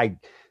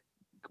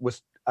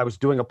I was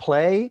doing a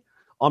play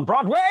on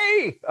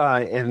Broadway,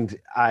 and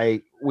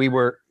it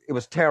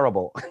was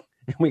terrible.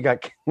 we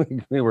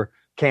were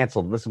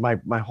canceled. This is my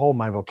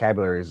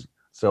vocabulary is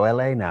so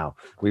LA now.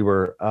 We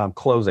were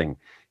closing,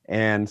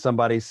 and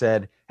somebody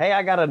said, "Hey,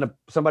 I got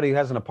somebody who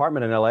has an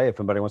apartment in LA. If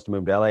somebody wants to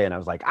move to LA," and I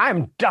was like,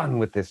 "I'm done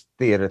with this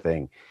theater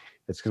thing."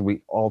 It's because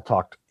we all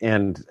talked,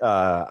 and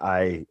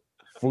I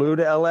flew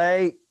to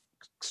LA,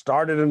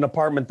 started an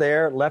apartment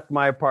there, left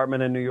my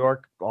apartment in New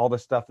York, all the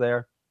stuff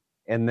there,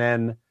 and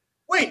then.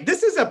 Wait,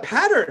 this is a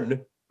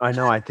pattern. I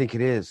know, I think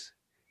it is.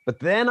 But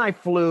then I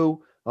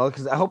flew,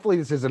 because hopefully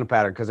this isn't a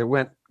pattern, because it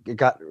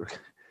got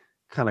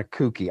kind of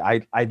kooky.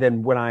 I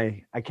then, when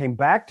I came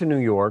back to New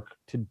York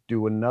to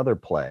do another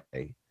play,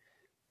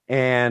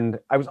 and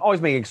I was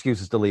always making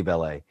excuses to leave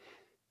LA.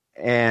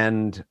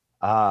 And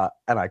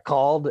I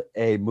called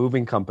a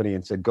moving company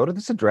and said, go to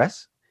this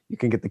address. You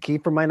can get the key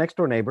from my next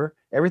door neighbor.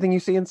 Everything you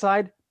see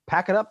inside,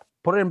 pack it up,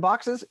 put it in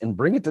boxes, and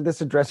bring it to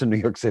this address in New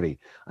York City.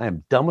 I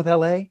am done with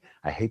LA.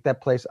 I hate that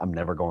place. I'm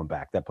never going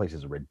back. That place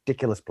is a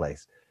ridiculous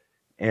place.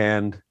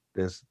 And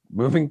this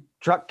moving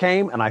truck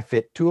came, and I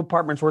fit 2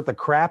 apartments worth of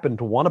crap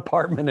into 1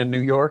 apartment in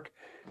New York.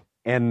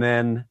 And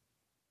then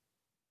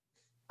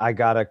I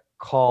got a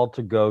call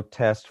to go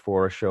test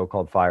for a show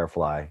called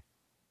Firefly.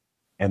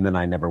 And then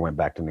I never went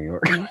back to New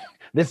York.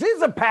 This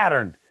is a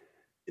pattern.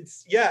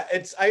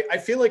 I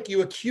feel like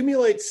you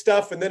accumulate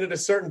stuff, and then at a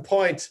certain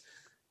point,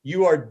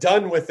 you are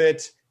done with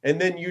it, and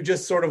then you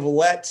just sort of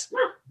let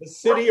the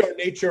city or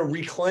nature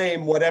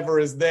reclaim whatever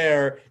is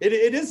there. It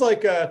is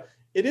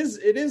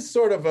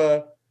sort of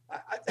a,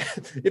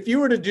 if you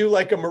were to do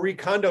like a Marie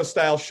Kondo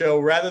style show,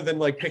 rather than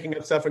like picking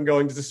up stuff and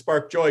going, does this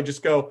spark joy?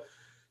 Just go,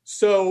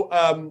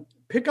 so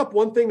pick up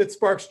one thing that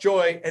sparks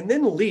joy and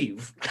then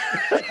leave.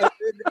 And then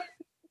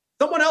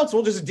someone else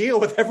will just deal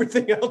with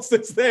everything else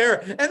that's there.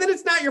 And then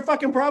it's not your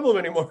fucking problem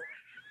anymore.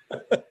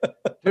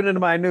 Tune into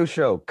my new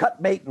show,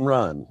 Cut Bait and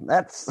Run.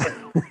 That's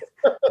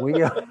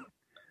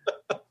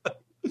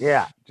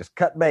just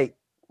cut bait.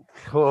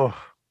 Oh,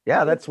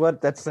 yeah, that's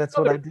what I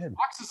did.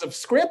 Boxes of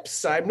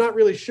scripts. I'm not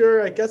really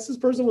sure. I guess this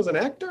person was an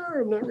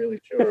actor. I'm not really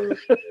sure.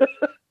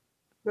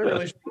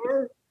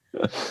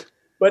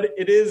 But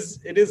it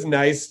is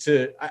nice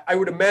to. I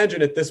would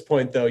imagine at this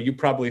point, though, you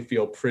probably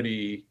feel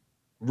pretty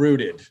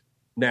rooted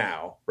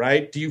now,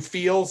 right? Do you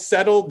feel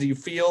settled? Do you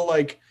feel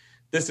like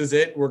this is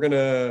it? We're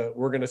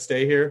gonna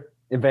stay here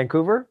in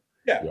Vancouver.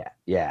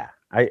 Yeah.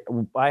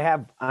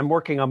 I'm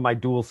working on my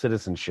dual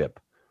citizenship.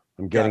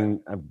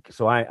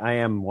 I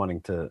am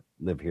wanting to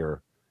live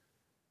here.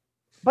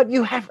 But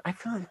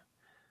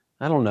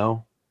I don't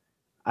know.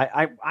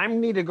 I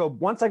need to go.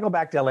 Once I go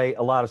back to LA,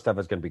 a lot of stuff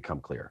is going to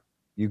become clear.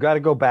 You got to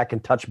go back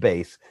and touch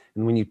base.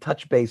 And when you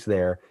touch base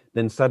there,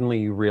 then suddenly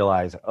you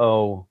realize,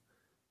 oh,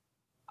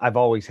 I've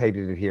always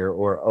hated it here,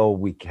 or, oh,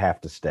 we have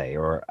to stay,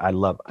 or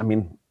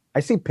I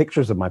see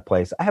pictures of my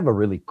place. I have a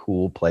really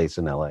cool place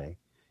in LA.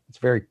 It's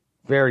very,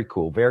 very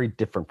cool, very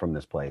different from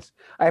this place.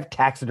 I have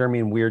taxidermy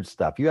and weird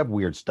stuff. You have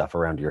weird stuff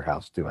around your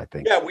house too, I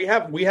think. Yeah, we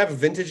have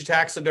vintage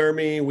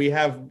taxidermy. We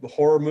have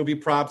horror movie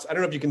props. I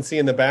don't know if you can see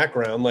in the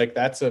background, like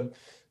there's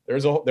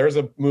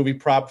a movie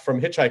prop from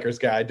Hitchhiker's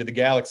Guide to the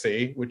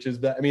Galaxy, which is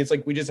it's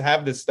like we just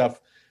have this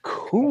stuff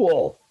cool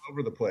all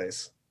over the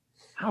place.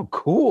 How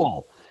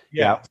cool.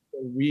 Yeah.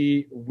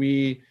 We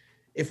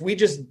if we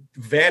just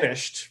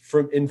vanished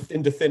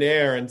into thin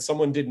air and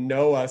someone didn't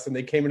know us and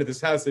they came into this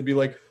house, they'd be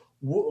like,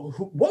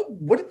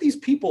 what did these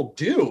people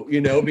do?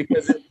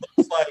 Because it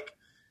looks like,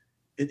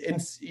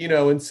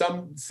 in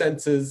some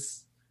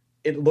senses,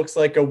 it looks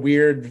like a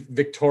weird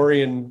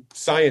Victorian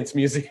science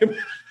museum.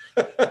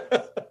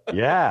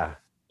 Yeah,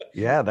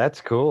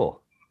 that's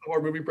cool.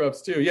 Horror movie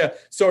props too. Yeah.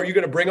 So are you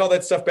going to bring all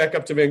that stuff back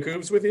up to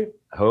Vancouver with you?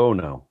 Oh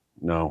no.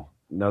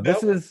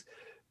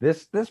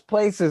 This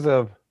place is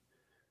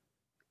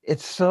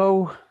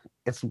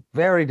it's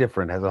very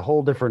different, has a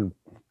whole different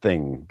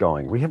thing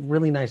going. We have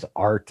really nice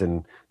art,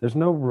 and there's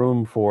no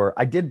room for.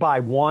 I did buy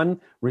one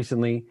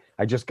recently.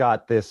 I just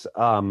got this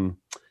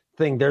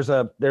thing. There's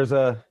an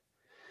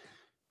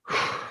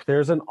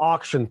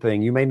auction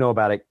thing. You may know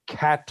about it.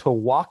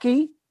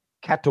 Katawiki.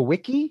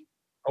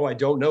 Oh, I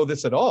don't know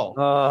this at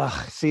all.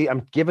 See,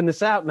 I'm giving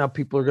this out now.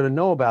 People are going to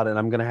know about it.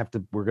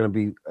 We're going to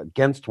be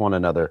against one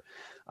another.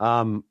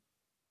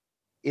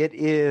 It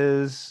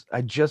is,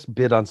 I just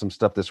bid on some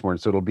stuff this morning,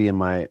 so it'll be in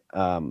my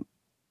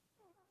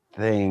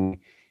thing.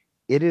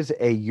 It is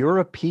a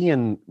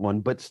European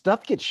one, but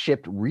stuff gets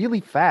shipped really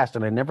fast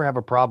and I never have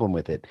a problem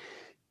with it.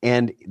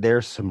 And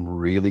there's some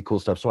really cool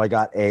stuff. So I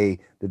got the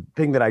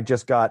thing that I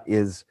just got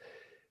is,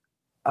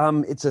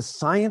 it's a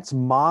science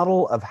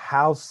model of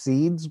how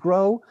seeds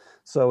grow.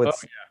 So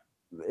it's,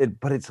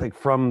 but it's like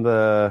from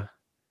the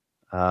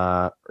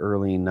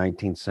early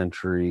 19th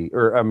century,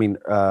 or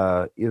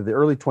either the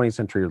early 20th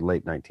century or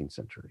late 19th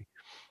century.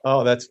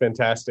 Oh, that's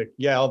fantastic.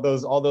 Yeah. All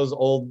those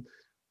old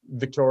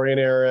Victorian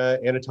era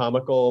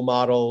anatomical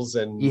models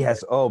and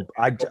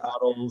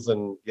models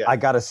and I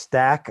got a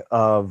stack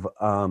of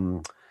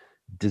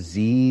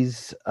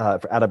disease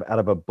out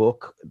of a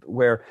book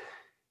where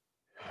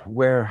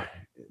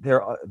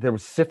there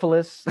was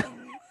syphilis.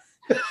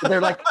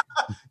 They're like,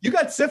 you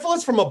got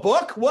syphilis from a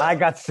book? What? I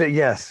got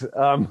yes.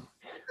 I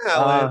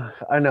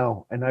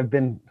know, and I've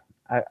been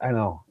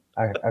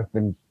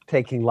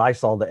taking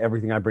Lysol to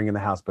everything I bring in the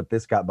house, but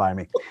this got by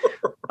me.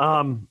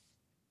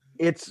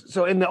 It's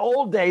so in the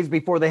old days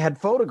before they had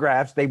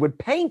photographs, they would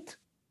paint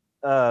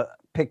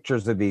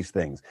pictures of these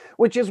things,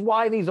 which is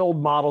why these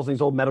old models,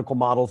 these old medical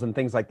models and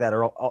things like that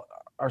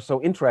are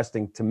so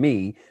interesting to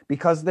me,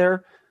 because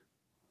they're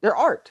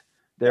art.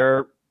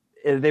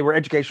 They were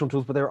educational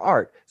tools, but they're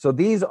art. So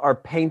these are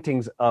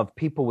paintings of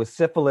people with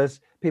syphilis,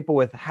 people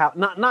with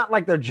not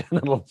like their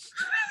genitals.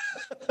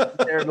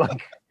 They're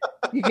like,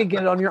 you can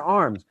get it on your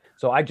arms.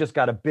 So I just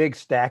got a big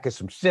stack of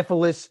some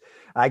syphilis.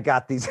 I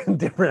got these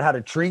different how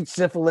to treat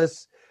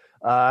syphilis.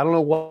 I don't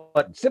know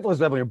what syphilis is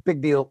definitely a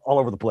big deal all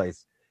over the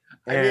place.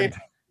 And I mean,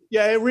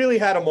 yeah, it really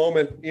had a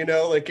moment,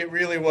 like it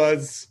really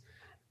was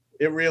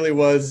a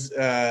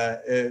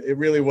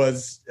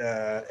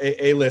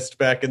list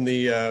back in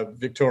the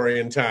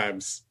Victorian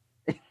times.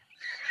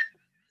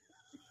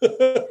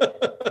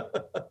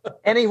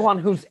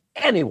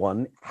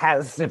 Anyone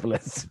has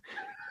syphilis.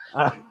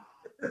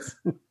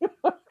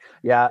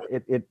 Yeah,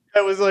 it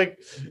was like,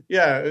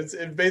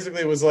 it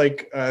basically was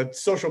like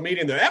social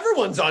media. And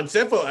everyone's on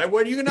syphilis.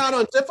 What, are you not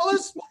on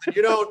syphilis? Well, then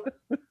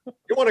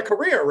you want a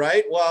career,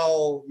 right?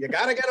 Well, you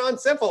got to get on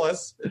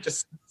syphilis. It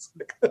just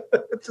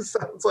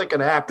sounds like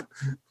an app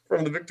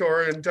from the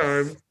Victorian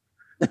times.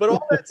 But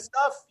all that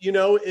stuff,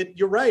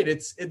 you're right.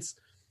 It's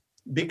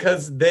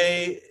because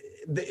they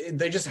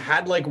just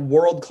had like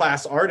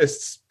world-class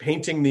artists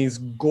painting these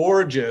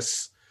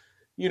gorgeous,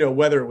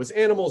 whether it was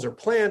animals or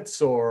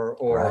plants or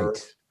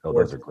right. Oh,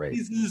 those are great.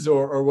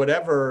 Or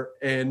whatever,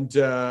 and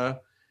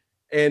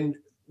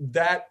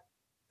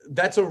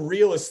that's a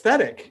real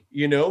aesthetic,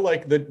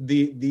 like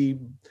the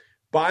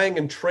buying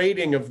and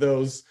trading of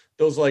those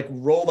like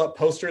rolled up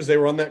posters. They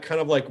were on that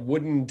kind of like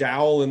wooden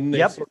dowel, and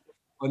they sort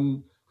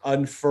of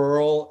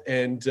unfurl,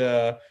 and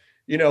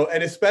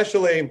and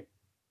especially,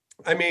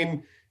 I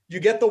mean, you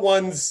get the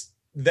ones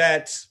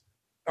that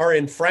are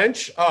in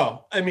French.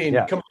 Oh, I mean,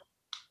 come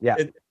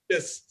on,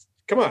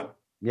 come on,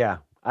 yeah.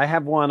 I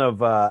have one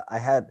of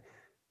I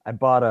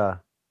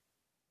bought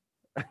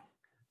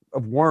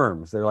of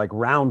worms. They're like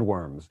round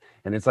worms,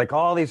 and it's like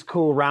all these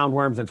cool round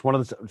worms. It's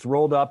it's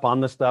rolled up on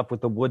the stuff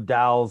with the wood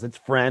dowels. It's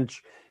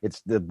French.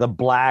 It's the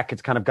black.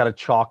 It's kind of got a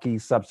chalky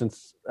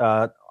substance.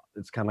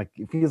 It's kind of like,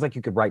 it feels like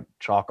you could write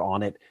chalk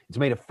on it. It's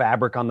made of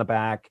fabric on the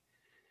back,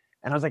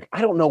 and I was like,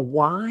 I don't know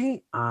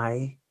why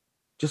I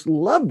just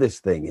love this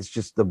thing. It's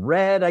just the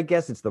red. I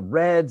guess it's the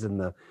reds and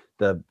the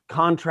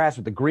contrast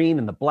with the green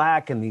and the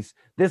black and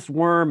this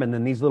worm and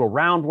then these little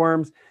round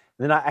worms.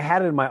 And then I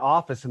had it in my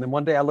office, and then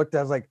one day I looked at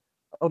it, I was like,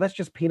 oh, that's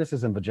just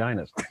penises and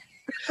vaginas.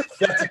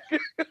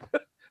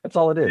 That's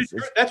all it is.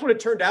 That's what it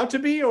turned out to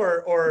be,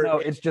 or no,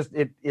 it's just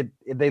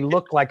they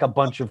look like a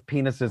bunch of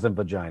penises and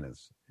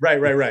vaginas.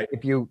 Right.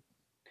 If you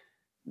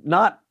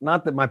not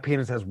that my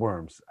penis has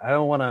worms. I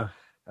don't want to.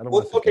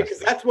 Okay, because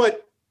that's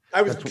what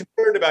I was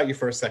concerned about you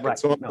for a second. Right.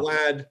 So I'm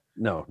glad.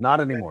 No,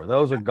 not anymore.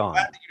 Those are gone.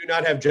 Glad that you do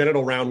not have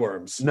genital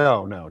roundworms.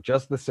 No,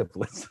 just the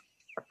syphilis.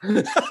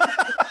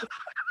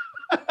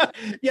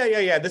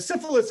 Yeah. The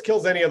syphilis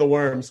kills any of the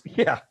worms.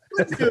 Yeah.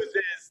 The good news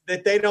is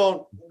that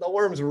the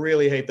worms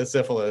really hate the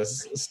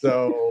syphilis.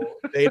 So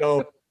they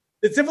don't.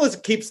 The syphilis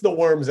keeps the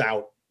worms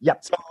out.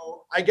 Yep.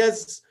 So I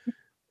guess,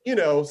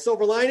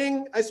 silver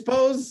lining, I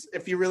suppose,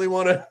 if you really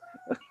want to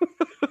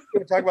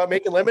talk about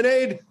making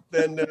lemonade,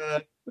 then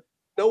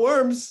no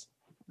worms.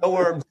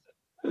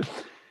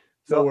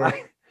 So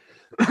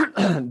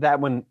that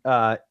one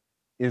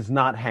is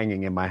not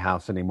hanging in my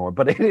house anymore,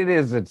 but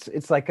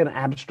it's like an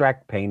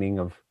abstract painting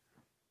of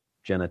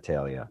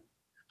genitalia.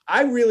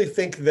 I really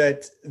think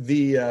that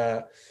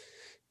a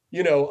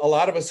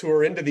lot of us who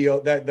are into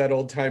that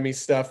old timey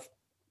stuff,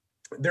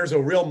 there's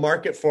a real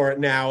market for it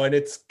now, and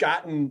it's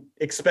gotten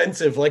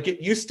expensive. Like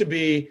it used to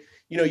be,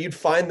 you'd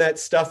find that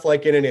stuff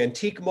like in an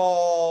antique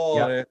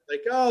mall, and it's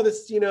like, oh,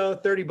 this,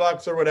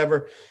 $30 or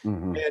whatever.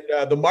 Mm-hmm.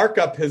 And the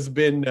markup has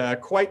been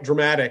quite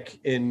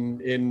dramatic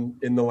in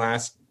the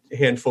last,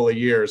 handful of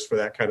years for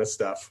that kind of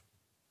stuff.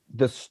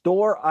 The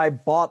store I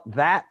bought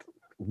that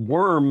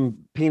worm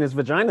penis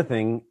vagina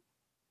thing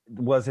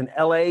was in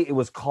LA. It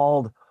was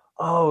called,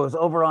 it was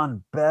over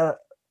on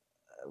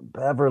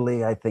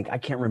Beverly, I think. I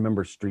can't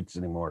remember streets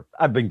anymore.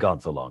 I've been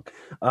gone so long.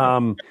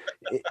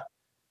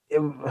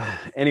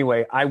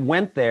 Anyway, I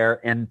went there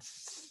and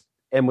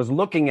was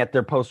looking at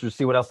their posters to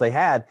see what else they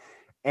had.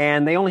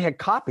 And they only had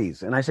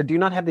copies. And I said, do you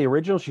not have the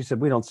original? She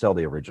said, we don't sell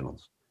the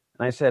originals.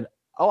 And I said,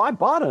 I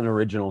bought an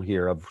original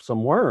here of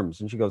some worms.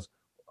 And she goes,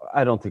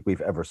 I don't think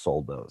we've ever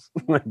sold those.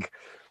 Like,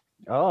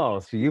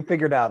 so you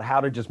figured out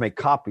how to just make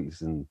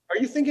copies. And are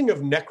you thinking of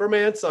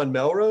Necromance on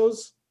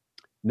Melrose?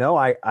 No,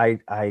 I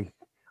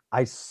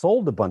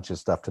sold a bunch of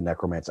stuff to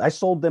Necromance. I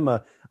sold them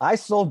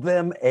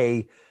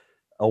a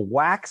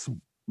wax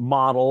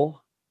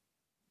model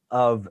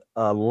of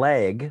a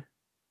leg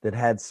that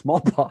had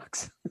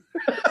smallpox.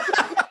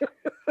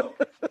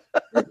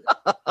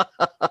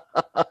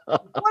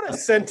 What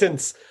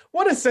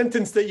a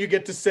sentence that you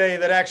get to say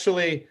that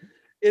actually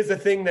is a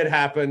thing that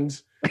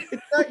happened.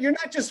 You're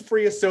not just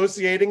free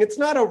associating. It's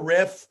not a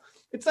riff.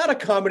 It's not a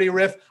comedy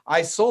riff.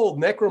 I sold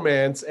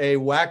Necromance a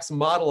wax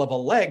model of a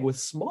leg with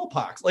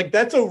smallpox. Like,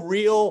 that's a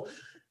real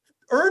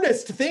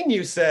earnest thing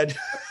you said.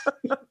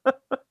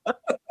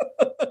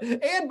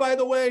 And by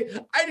the way,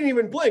 I didn't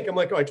even blink. I'm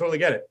like, I totally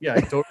get it. Yeah,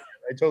 I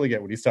totally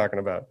get what he's talking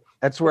about.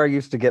 That's where I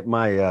used to get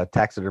my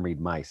taxidermied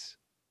mice.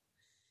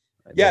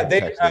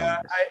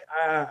 Yeah,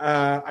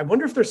 I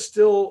wonder if they're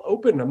still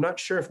open. I'm not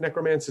sure if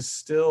Necromance is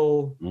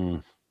still.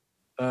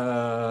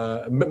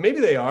 Maybe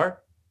they are.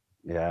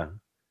 Yeah,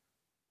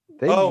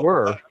 they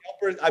were.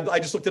 I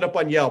just looked it up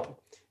on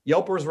Yelp.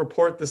 Yelpers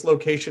report this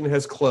location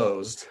has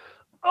closed.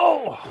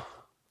 Oh,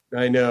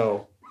 I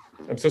know.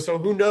 So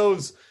who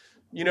knows?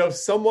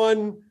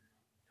 Someone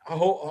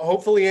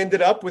hopefully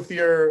ended up with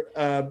your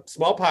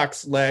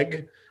smallpox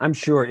leg. I'm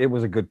sure it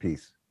was a good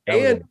piece.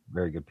 And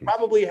very good piece.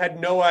 Probably had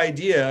no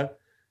idea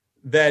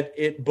that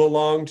it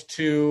belonged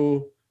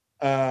to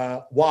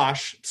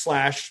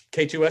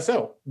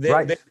Wash/K2SO. They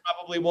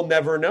probably will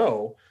never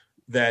know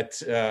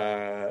that's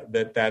where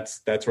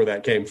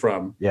that came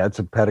from. Yeah, it's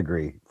a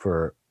pedigree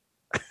for.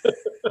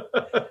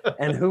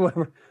 And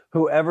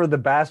whoever the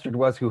bastard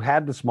was who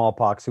had the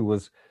smallpox, who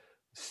was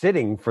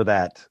sitting for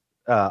that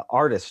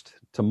artist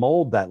to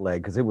mold that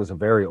leg, because it was a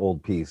very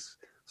old piece.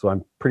 So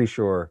I'm pretty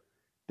sure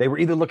they were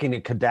either looking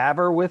at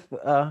cadaver with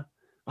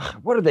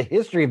what are the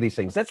history of these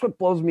things? That's what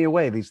blows me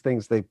away. These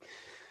things, the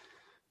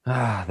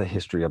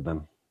history of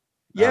them.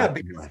 Yeah,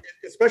 because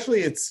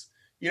especially it's,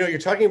 you're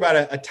talking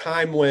about a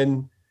time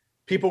when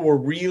people were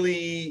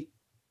really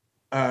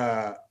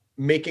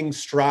making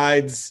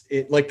strides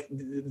in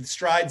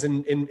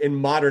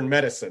modern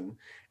medicine.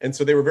 And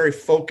so they were very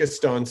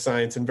focused on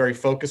science and very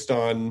focused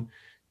on,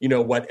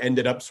 what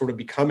ended up sort of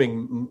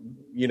becoming,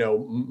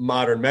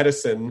 modern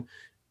medicine.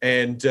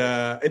 And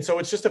so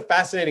it's just a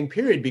fascinating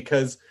period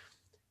because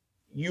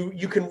you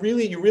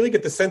really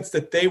get the sense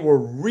that they were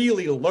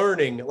really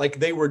learning. Like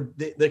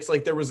it's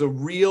like there was a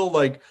real,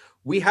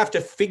 we have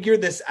to figure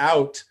this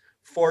out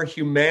for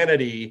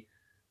humanity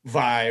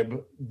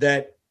vibe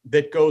that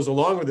goes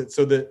along with it.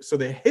 So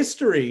the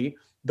history,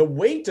 the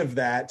weight of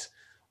that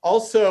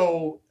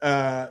also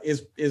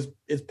is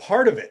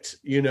part of it,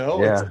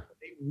 Yeah. It's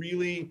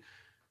really,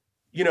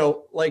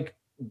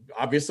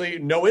 obviously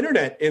no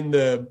internet in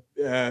the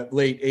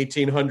late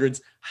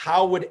 1800s.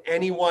 How would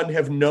anyone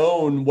have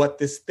known what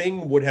this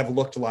thing would have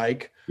looked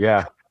like?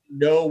 Yeah.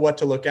 Know what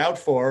to look out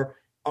for?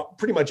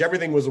 Pretty much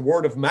everything was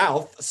word of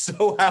mouth.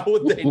 So how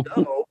would they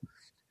know?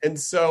 And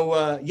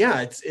so,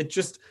 it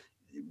just,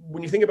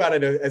 when you think about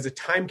it as a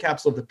time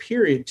capsule of the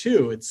period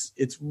too,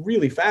 it's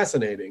really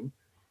fascinating.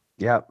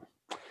 Yeah.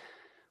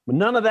 But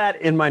none of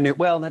that in my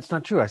that's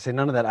not true. I say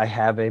none of that. I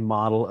have a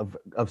model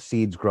of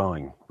seeds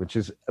growing, which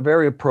is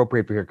very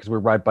appropriate for here because we're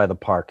right by the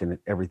park and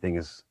everything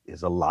is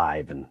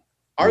alive. And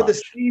are the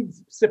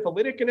seeds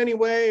syphilitic in any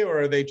way,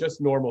 or are they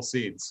just normal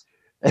seeds?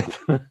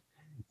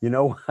 You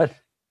know what?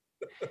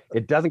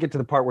 It doesn't get to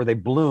the part where they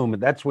bloom.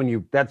 That's when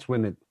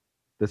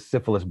the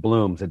syphilis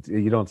blooms.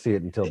 You don't see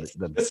it until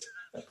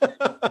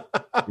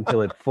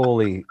until it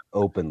fully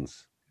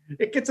opens.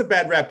 It gets a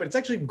bad rap, but it's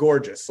actually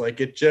gorgeous.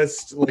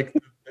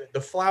 The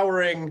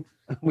flowering.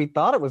 We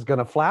thought it was going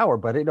to flower,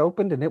 but it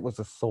opened and it was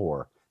a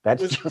sore.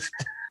 That's just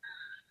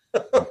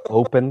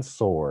open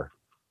sore.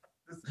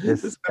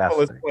 This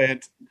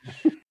plant.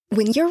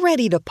 When you're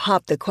ready to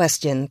pop the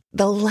question,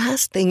 the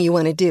last thing you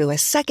want to do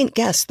is second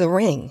guess the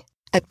ring.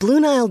 At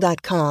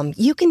BlueNile.com,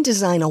 you can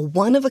design a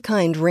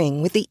one-of-a-kind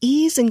ring with the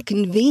ease and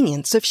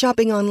convenience of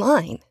shopping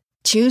online.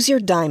 Choose your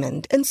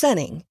diamond and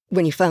setting.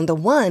 When you find the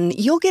one,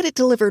 you'll get it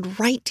delivered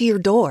right to your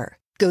door.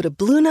 Go to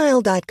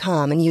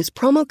BlueNile.com and use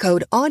promo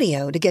code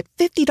AUDIO to get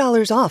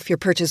 $50 off your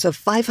purchase of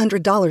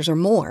 $500 or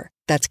more.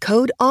 That's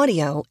code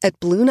AUDIO at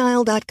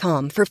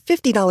BlueNile.com for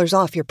 $50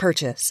 off your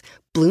purchase.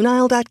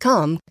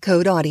 BlueNile.com,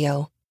 code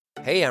AUDIO.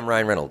 Hey, I'm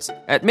Ryan Reynolds.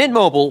 At Mint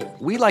Mobile,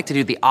 we like to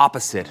do the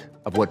opposite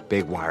of what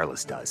Big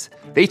Wireless does.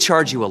 They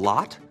charge you a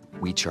lot.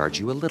 we charge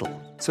you a little.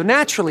 So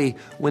naturally,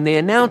 when they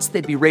announced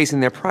they'd be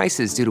raising their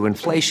prices due to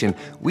inflation,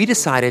 we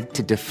decided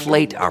to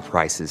deflate our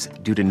prices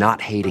due to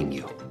not hating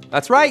you.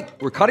 That's right.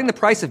 We're cutting the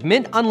price of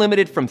Mint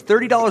Unlimited from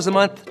 $30 a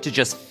month to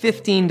just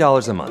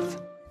 $15 a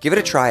month. Give it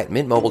a try at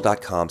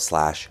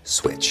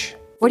mintmobile.com/switch.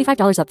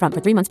 $45 up front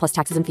for 3 months plus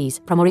taxes and fees.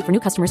 Promo rate for new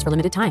customers for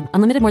limited time.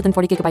 Unlimited more than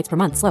 40 gigabytes per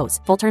month. Slows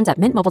full terms at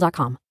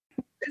mintmobile.com.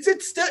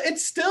 It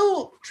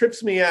still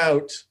trips me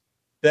out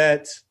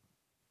that,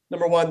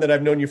 number one, that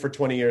I've known you for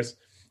 20 years.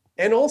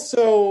 And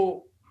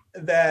also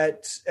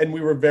that, and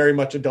we were very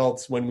much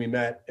adults when we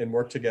met and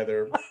worked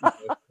together 20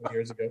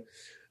 years ago.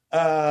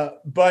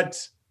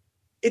 But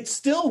it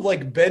still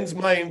like bends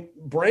my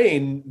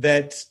brain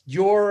that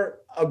you're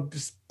a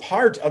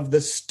part of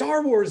the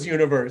Star Wars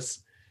universe.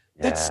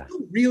 Yeah. That's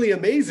still really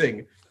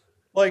amazing.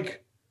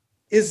 Like,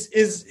 is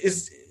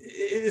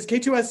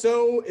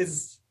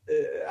K2SO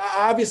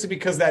obviously,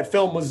 because that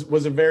film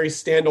was a very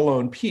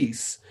standalone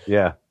piece.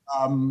 Yeah.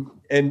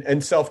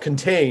 And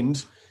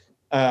self-contained,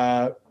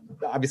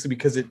 obviously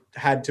because it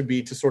had to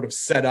be to sort of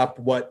set up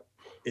what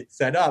it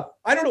set up.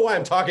 I don't know why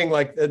I'm talking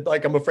like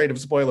I'm afraid of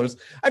spoilers.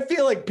 I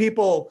feel like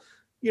people,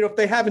 if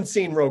they haven't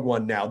seen Rogue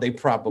One now, they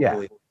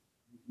probably,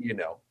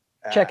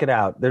 check it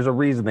out. There's a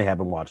reason they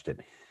haven't watched it.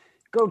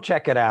 Go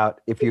check it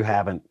out if you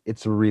haven't.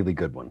 It's a really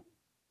good one.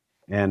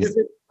 And is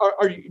it?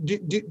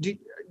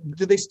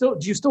 Do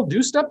you still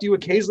do stuff? Do you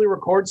occasionally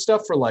record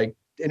stuff for like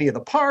any of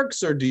the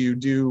parks, or do you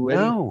do?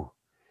 No,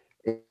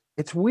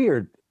 it's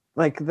weird.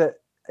 Like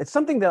it's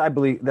something that I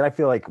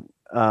feel like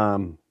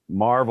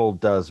Marvel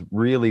does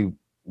really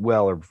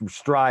well, or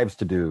strives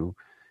to do,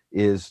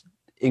 is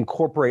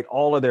incorporate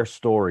all of their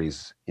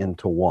stories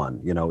into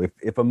one. If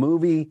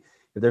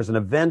there's an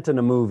event in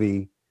a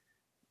movie,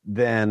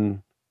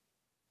 then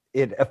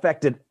it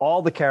affected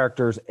all the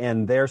characters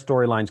and their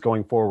storylines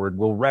going forward.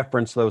 We'll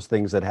reference those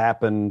things that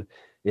happened.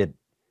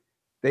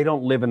 They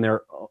don't live in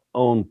their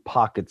own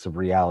pockets of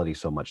reality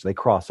so much. They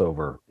cross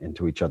over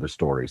into each other's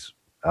stories.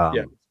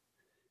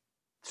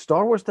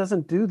 Star Wars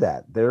doesn't do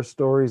that. Their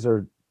stories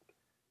are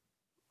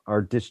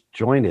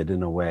disjointed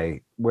in a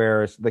way,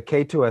 whereas the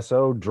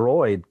K2SO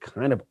droid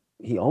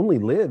he only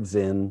lives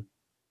in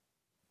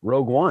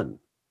Rogue One,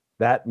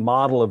 that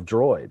model of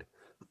droid,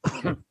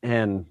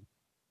 and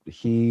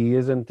he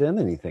isn't in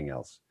anything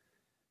else.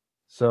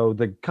 So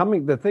the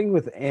thing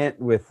with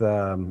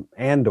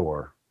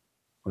Andor,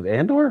 was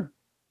Andor?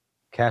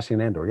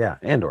 Cassian Andor, yeah,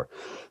 Andor.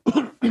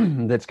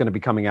 That's going to be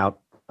coming out.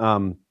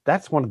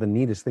 That's one of the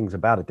neatest things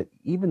about it, that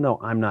even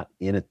though I'm not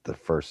in it the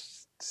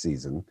first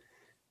season,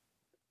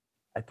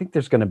 I think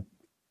it's going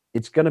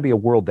to be a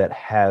world that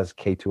has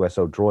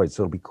K2SO droids.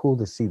 So it'll be cool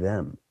to see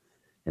them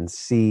and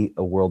see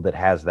a world that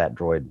has that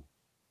droid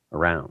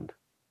around.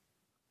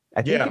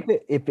 I think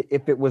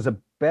if it was a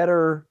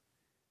better,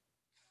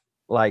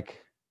 if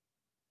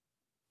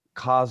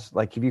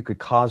you could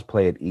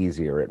cosplay it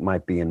easier, it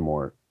might be in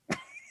more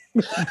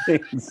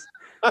things.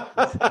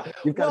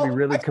 You've got to be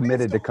really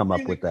committed to come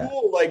up with that.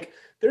 Cool. Like,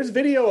 there's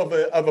video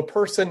of a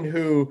person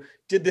who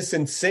did this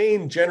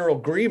insane General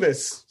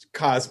Grievous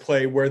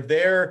cosplay where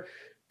they're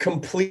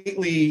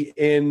completely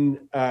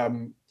in,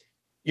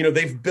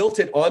 they've built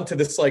it onto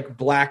this like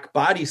black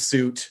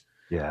bodysuit.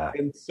 Yeah.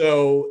 And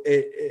so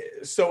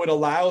it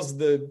allows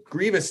the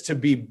Grievous to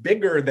be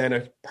bigger than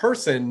a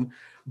person,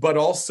 but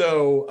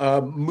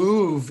also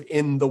move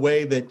in the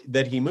way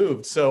that he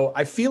moved. So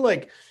I feel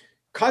like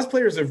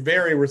cosplayers are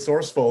very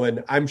resourceful,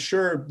 and I'm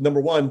sure, number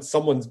one,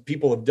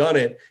 people have done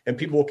it and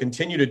people will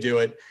continue to do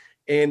it.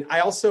 And I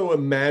also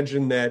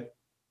imagine that,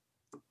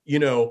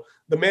 The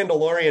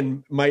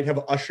Mandalorian might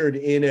have ushered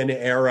in an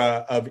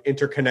era of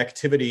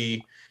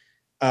interconnectivity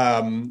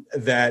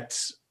that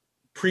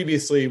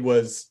previously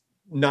was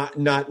not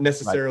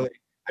necessarily. Right.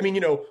 I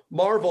mean,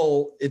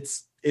 Marvel,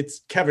 it's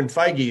Kevin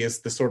Feige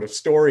is the sort of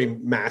story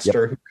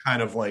master who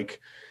kind of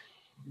like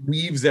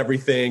weaves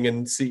everything,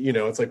 and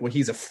it's like, well,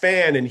 he's a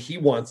fan and he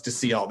wants to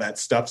see all that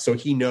stuff, so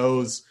he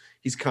knows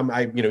he's coming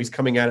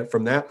at it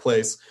from that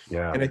place.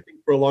 Yeah. And I think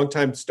for a long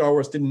time, Star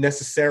Wars didn't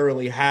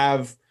necessarily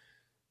have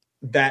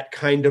that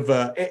kind of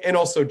and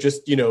also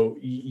just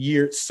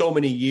so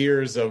many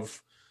years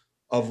of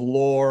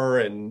lore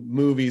and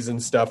movies and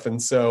stuff,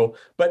 and so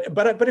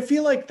but I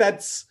feel like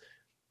that's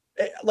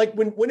like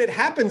when it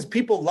happens,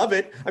 people love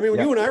it. I mean,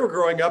 when you and I were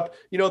growing up,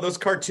 those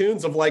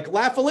cartoons of like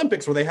Laugh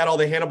Olympics where they had all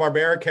the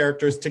Hanna-Barbera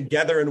characters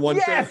together in one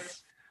thing.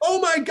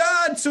 Oh my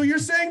God! So you're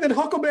saying that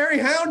Huckleberry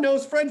Hound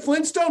knows Fred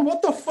Flintstone?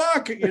 What the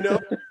fuck?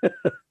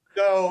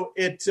 So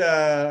it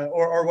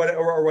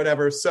or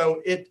whatever.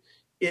 So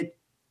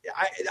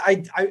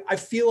I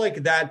feel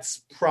like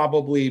that's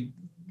probably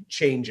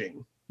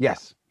changing.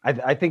 Yes,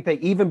 I think they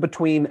even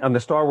between on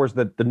the Star Wars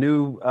the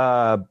new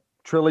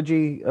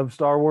trilogy of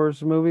Star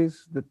Wars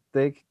movies that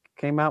they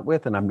came out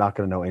with, and I'm not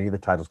going to know any of the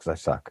titles because I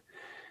suck.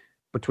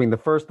 Between the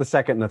first, the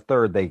second, and the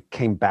third, they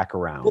came back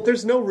around. Well,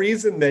 there's no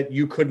reason that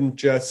you couldn't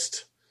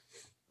just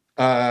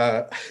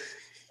get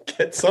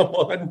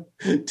someone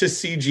to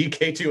CG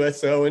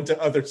K2SO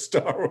into other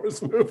Star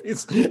Wars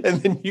movies,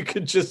 and then you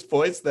could just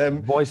voice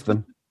them.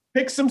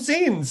 pick some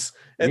scenes.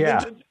 And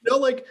then,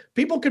 like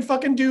people could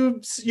fucking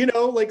do,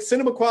 like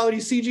cinema quality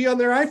CG on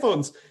their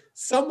iPhones.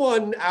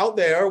 Someone out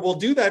there will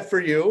do that for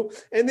you.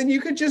 And then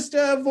you could just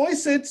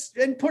voice it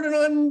and put it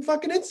on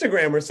fucking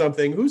Instagram or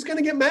something. Who's going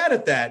to get mad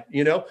at that?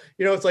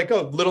 It's like,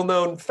 little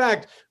known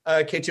fact,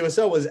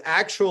 K2SO was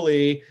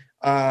actually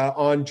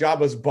on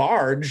Jabba's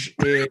barge,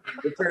 and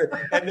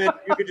then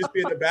you could just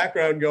be in the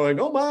background going,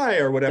 "Oh my,"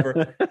 or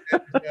whatever.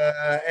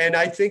 And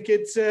I think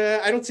it's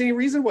I don't see any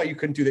reason why you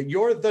couldn't do that.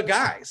 You're the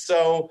guy,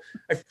 so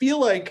I feel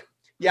like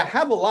you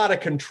have a lot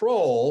of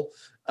control,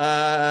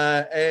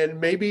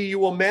 and maybe you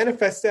will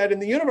manifest that in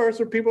the universe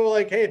where people are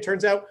like, "Hey, it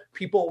turns out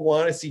people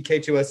want to see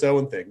K2SO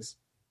and things."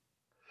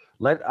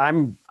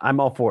 I'm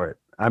all for it.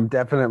 I'm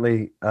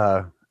definitely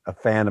a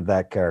fan of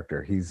that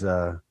character. He's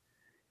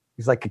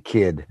like a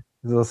kid.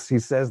 He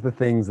says the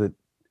things that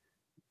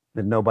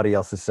nobody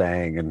else is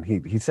saying, and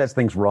he says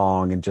things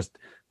wrong and just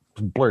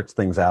blurts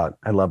things out.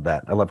 I love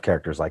that. I love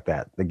characters like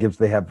that.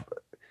 They have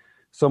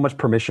so much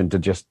permission to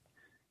just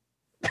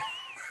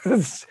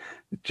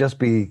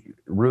be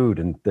rude,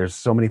 and there's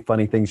so many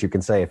funny things you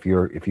can say if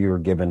you're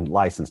given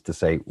license to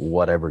say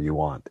whatever you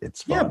want.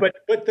 It's fun. Yeah,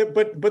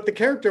 but the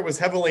character was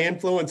heavily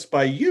influenced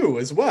by you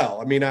as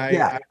well. I mean,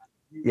 I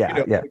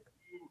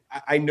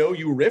know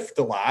you riffed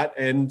a lot,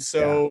 and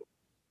so. Yeah.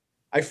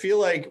 I feel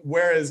like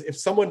whereas if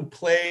someone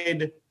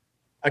played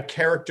a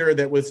character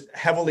that was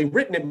heavily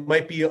written, it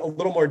might be a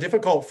little more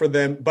difficult for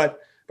them. But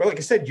like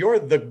I said, you're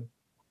the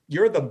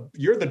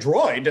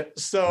droid,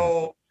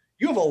 so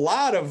you have a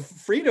lot of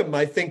freedom.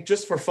 I think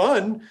just for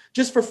fun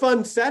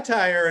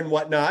satire and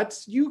whatnot,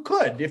 you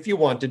could if you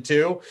wanted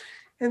to.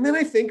 And then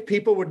I think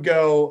people would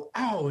go,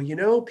 "Oh,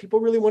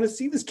 people really want to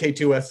see this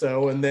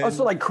K2SO," and then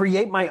also like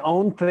create my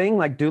own thing,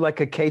 like do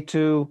like a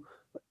K2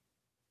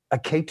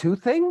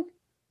 thing.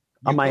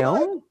 On my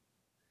own?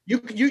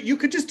 You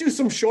could just do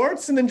some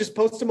shorts and then just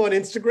post them on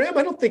Instagram.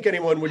 I don't think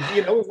anyone would,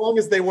 as long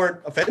as they weren't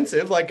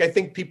offensive. Like I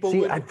think people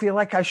would. I feel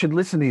like I should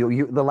listen to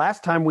you. The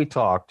last time we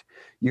talked,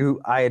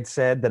 I had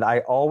said that I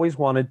always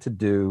wanted to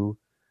do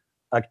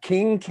a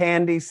King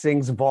Candy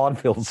Sings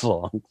Vaudeville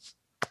songs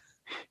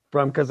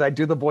because I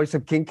do the voice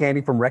of King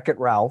Candy from Wreck-It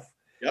Ralph.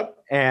 Yep.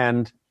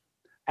 And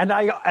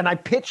I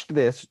pitched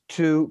this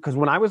because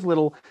when I was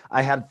little,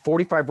 I had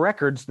 45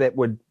 records that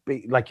would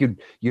be like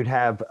you'd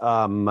have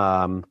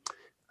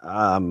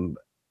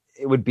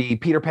it would be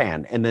Peter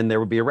Pan, and then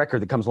there would be a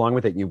record that comes along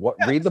with it, and you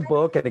read the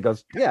book, and it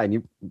goes and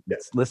you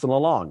listen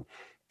along.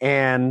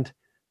 And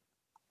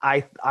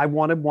I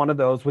wanted one of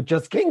those with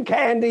just King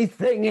Candy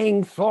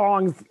singing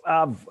songs.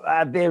 I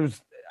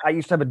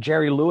used to have a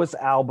Jerry Lewis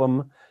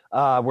album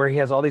where he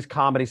has all these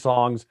comedy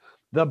songs.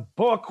 The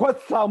book was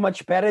so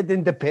much better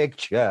than the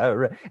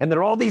picture. And there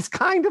are all these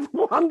kind of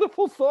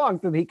wonderful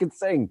songs that he could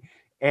sing.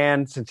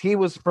 And since he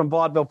was from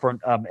vaudeville,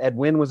 Ed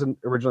Wynn was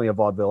originally a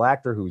vaudeville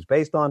actor who was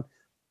based on.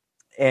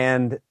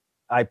 And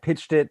I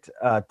pitched it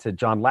to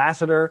John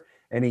Lasseter,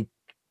 and he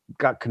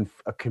got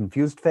a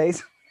confused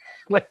face.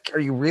 Like, are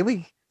you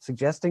really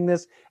suggesting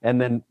this? And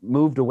then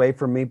moved away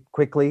from me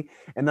quickly.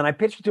 And then I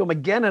pitched it to him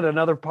again at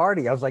another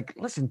party. I was like,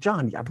 "Listen,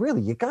 John,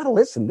 you got to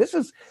listen. This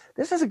is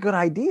a good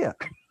idea."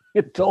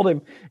 It told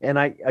him, and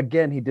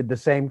he did the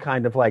same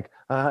kind of like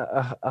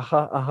and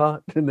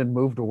then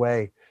moved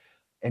away.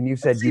 And you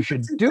said you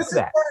should do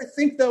that. I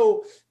think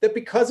though that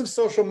because of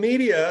social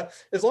media,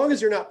 as long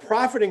as you're not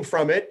profiting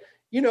from it,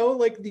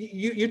 like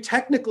you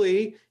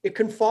technically it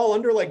can fall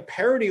under like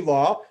parody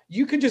law.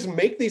 You could just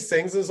make these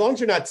things as long as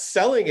you're not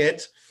selling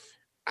it.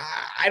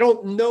 I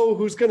don't know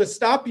who's going to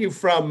stop you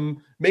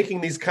from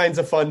making these kinds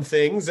of fun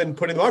things and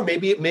putting them on.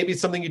 Maybe it's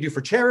something you do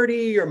for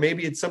charity, or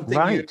maybe it's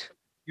something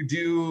you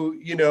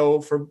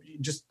do, for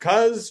just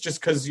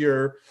cause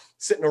you're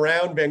sitting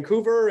around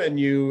Vancouver and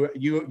you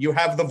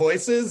have the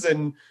voices,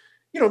 and,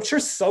 I'm sure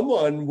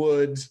someone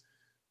would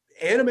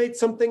animate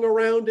something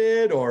around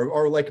it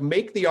or like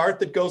make the art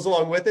that goes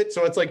along with it.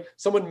 So it's like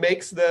someone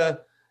makes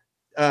the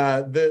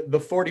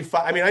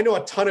 45. I mean, I know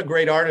a ton of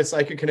great artists.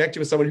 I could connect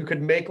you with someone who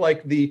could make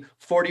like the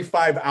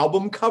 45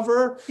 album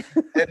cover,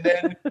 and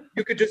then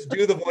you could just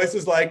do the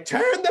voices like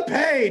 "turn the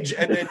page,"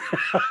 and then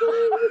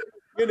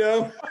you're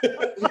like, I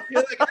don't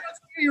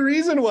see any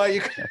reason why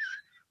you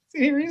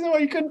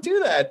couldn't do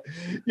that.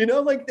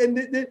 Like and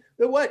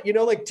the what?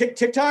 Like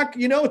TikTok.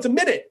 It's a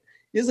minute.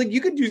 It's like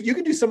you could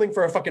do something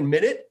for a fucking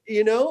minute.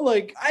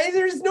 Like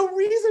there's no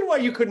reason why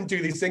you couldn't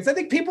do these things. I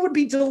think people would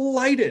be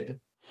delighted.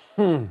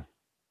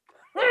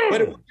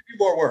 But it would give you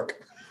more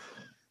work.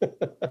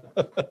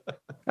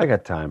 I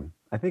got time.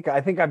 I think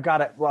I've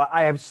got it. Well,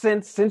 I have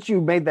since you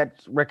made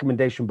that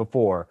recommendation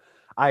before.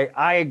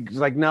 I was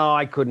like, no,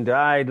 I couldn't.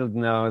 I don't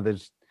know.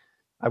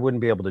 I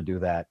wouldn't be able to do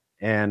that.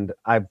 And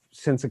I've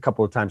since a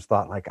couple of times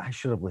thought like I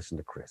should have listened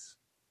to Chris.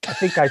 I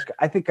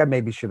think I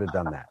maybe should have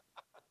done that.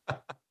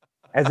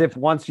 As if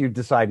once you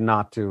decide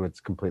not to,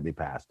 it's completely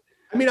past.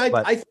 I mean,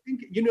 I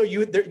think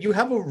you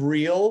have a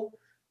real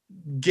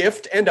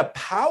gift and a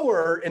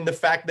power in the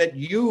fact that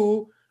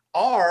you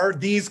are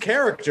these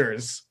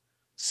characters,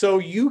 so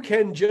you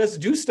can just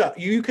do stuff.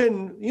 You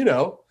can,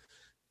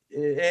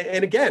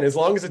 and again, as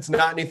long as it's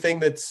not anything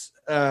that's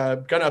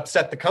going to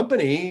upset the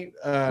company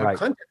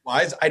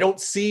content-wise, I don't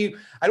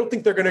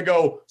think they're going to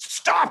go,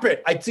 stop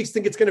it. I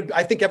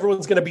think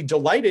everyone's going to be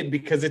delighted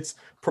because it's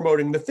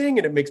promoting the thing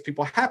and it makes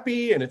people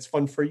happy and it's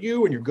fun for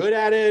you and you're good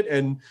at it.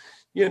 And,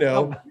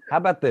 How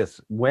about this?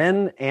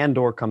 When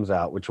Andor comes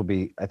out, which will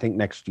be, I think,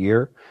 next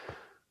year,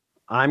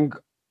 I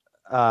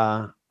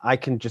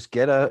can just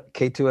get a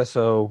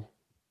K2SO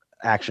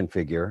action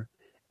figure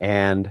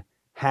and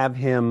have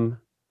him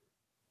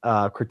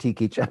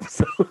critique each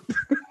episode.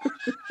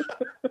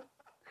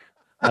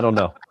 I don't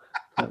know.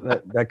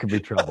 That could be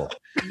trouble.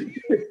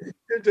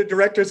 The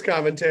director's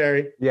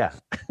commentary. Yeah,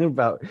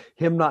 about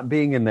him not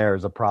being in there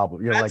is a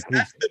problem. That's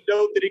the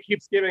note that he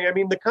keeps giving. I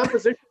mean, the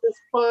composition is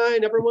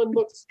fine. Everyone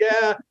looks,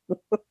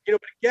 but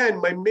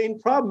again, my main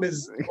problem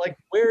is like,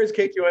 where is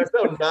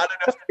K2SO? Not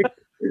enough.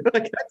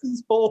 Like, that's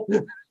his whole.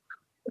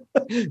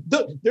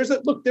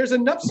 There's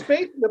enough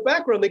space in the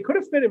background. They could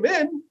have fit him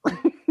in.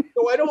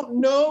 So I don't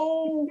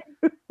know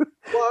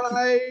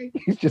why.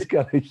 He's just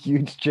got a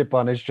huge chip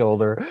on his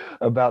shoulder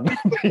about not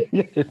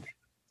being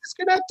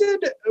disconnected.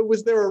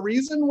 Was there a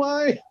reason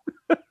why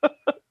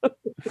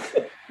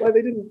they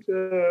didn't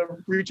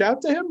reach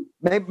out to him?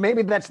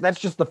 Maybe that's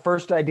just the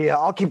first idea.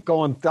 I'll keep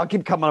going. I'll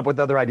keep coming up with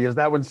other ideas.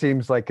 That one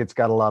seems like it's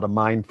got a lot of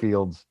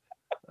minefields.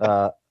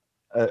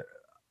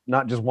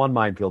 Not just one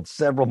minefield,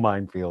 several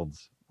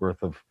minefields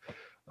worth of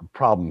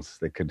problems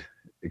that could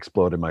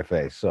explode in my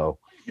face. So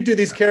you do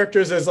these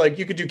characters as like,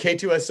 you could do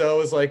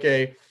K2SO as like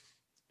a,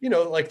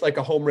 like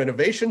a home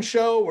renovation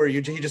show where he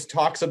just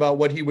talks about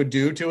what he would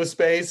do to a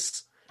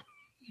space,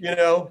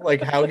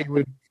 like how he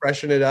would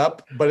freshen it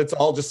up, but it's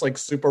all just like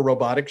super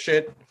robotic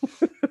shit.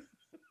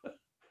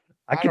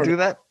 I can do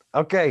that.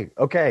 Okay.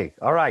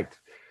 All right.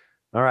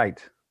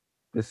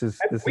 This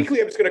weekly.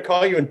 I'm just going to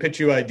call you and pitch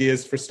you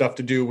ideas for stuff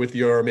to do with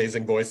your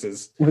amazing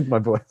voices. With my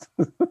voice.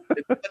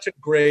 It's such a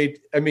great.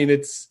 I mean,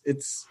 it's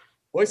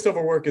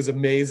voiceover work is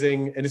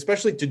amazing, and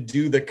especially to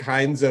do the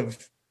kinds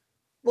of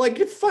like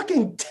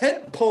fucking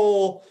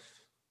tentpole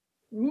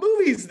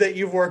movies that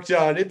you've worked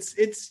on. It's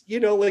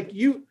like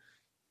you.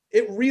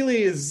 It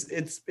really is.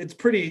 It's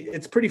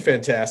pretty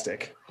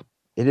fantastic.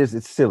 It is.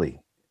 It's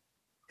silly.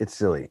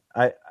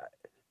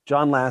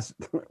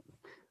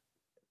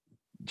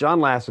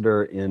 John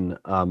Lasseter in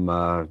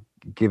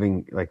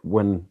giving, like,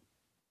 when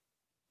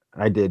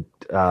I did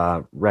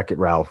Wreck-It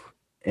Ralph,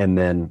 and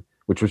then,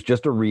 which was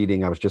just a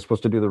reading, I was just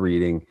supposed to do the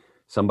reading.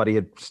 Somebody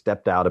had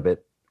stepped out of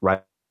it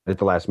right at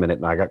the last minute,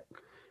 and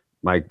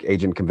my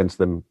agent convinced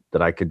them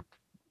that I could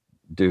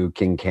do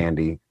King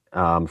Candy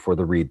for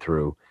the read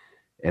through.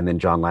 And then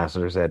John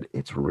Lasseter said,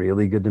 "It's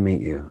really good to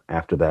meet you,"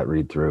 after that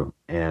read through.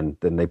 And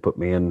then they put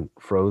me in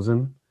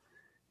Frozen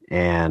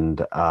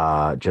and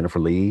Jennifer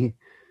Lee,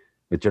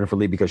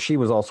 because she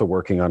was also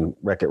working on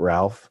Wreck-It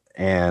Ralph.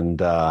 And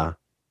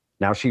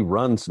now she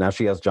has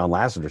John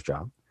Lasseter's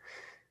job.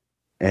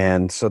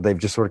 And so they've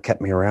just sort of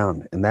kept me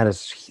around. And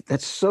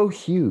that's so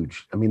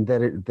huge. I mean,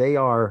 they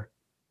are,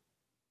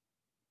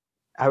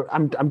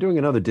 I'm doing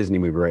another Disney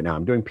movie right now.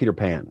 I'm doing Peter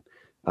Pan.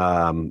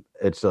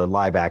 It's a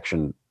live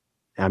action.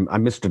 I'm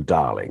Mr.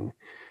 Darling.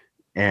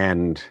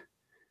 And,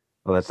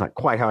 well, that's not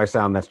quite how I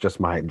sound. That's just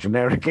my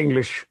generic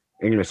English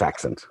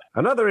accent.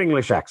 Another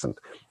English accent.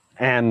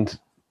 And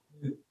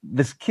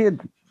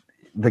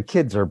the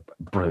kids are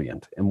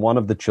brilliant. And one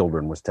of the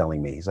children was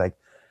telling me, he's like,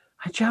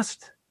 "I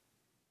just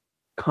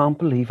can't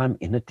believe I'm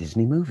in a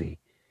Disney movie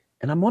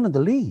and I'm one of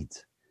the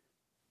leads.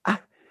 I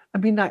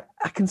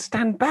can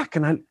stand back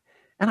and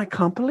I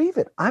can't believe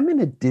it. I'm in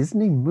a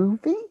Disney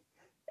movie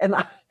and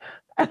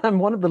I'm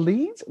one of the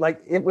leads."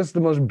 Like, it was the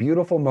most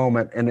beautiful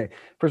moment. And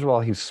first of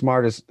all, he's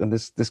smart and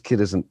this kid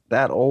isn't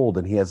that old,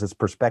 and he has this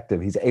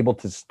perspective. He's able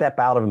to step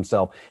out of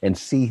himself and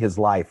see his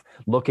life,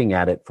 looking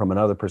at it from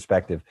another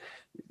perspective.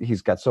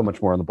 He's got so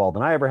much more on the ball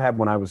than I ever had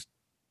when I was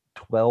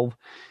 12.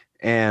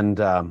 And,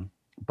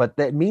 but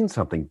that means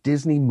something.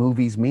 Disney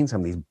movies mean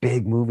something. These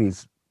big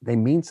movies, they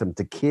mean something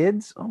to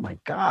kids. Oh my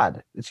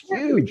God, it's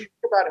huge. Think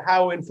about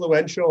how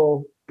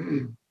influential,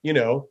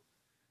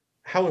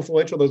 how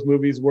influential those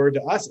movies were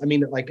to us. I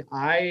mean, like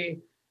I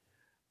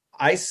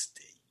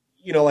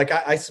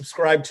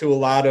subscribe to a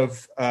lot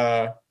of,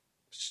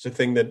 just a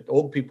thing that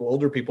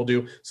older people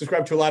do,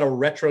 subscribe to a lot of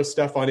retro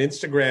stuff on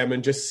Instagram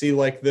and just see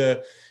like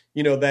the,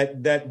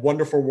 that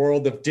wonderful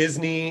world of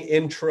Disney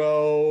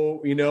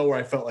intro, where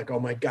I felt like, oh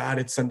my God,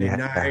 it's Sunday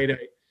night.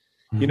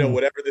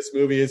 Whatever this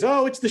movie is,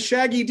 oh, it's the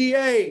Shaggy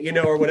DA,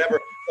 or whatever.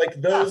 Like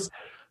those,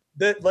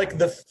 that like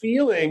the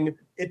feeling,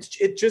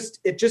 it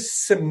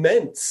just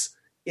cements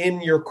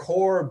in your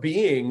core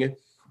being,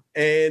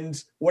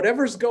 and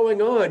whatever's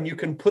going on, you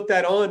can put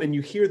that on and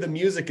you hear the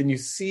music and you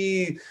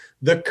see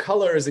the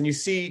colors and you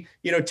see,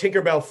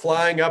 Tinkerbell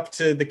flying up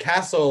to the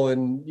castle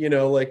and,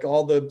 like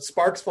all the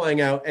sparks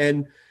flying out,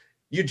 and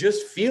you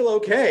just feel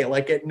okay.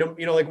 Like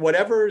like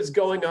whatever is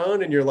going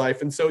on in your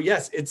life. And so,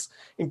 yes, it's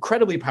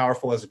incredibly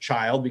powerful as a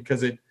child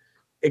because it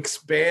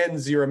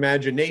expands your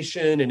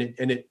imagination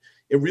and it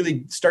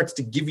really starts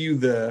to give you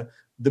the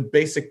the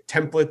basic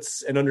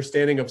templates and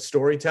understanding of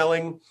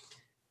storytelling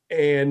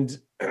and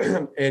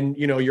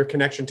your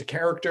connection to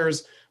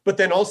characters. But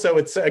then also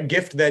it's a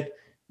gift that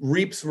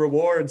reaps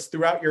rewards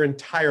throughout your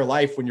entire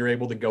life when you're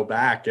able to go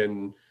back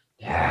and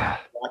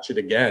watch it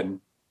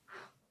again.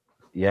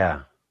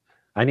 Yeah.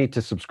 I need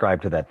to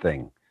subscribe to that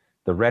thing.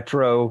 The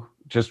retro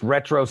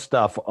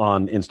stuff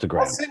on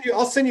Instagram.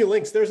 I'll send you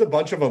links. There's a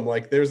bunch of them.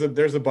 Like there's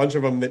a bunch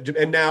of them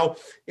and now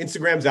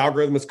Instagram's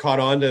algorithm has caught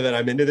on to that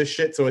I'm into this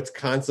shit. So it's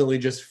constantly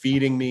just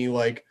feeding me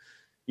like,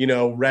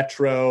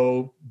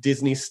 retro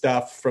Disney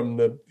stuff from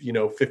the,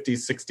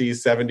 50s,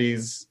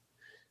 60s,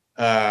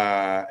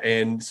 70s.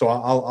 And so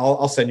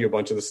I'll send you a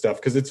bunch of the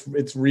stuff because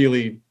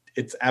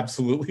it's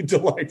absolutely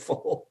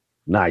delightful.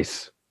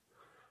 Nice.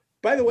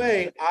 By the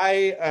way,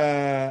 I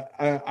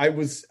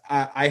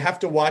have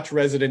to watch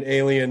Resident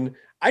Alien.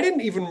 I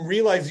didn't even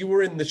realize you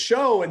were in the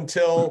show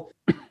until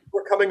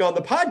we're coming on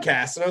the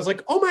podcast. And I was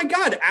like, oh my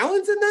God,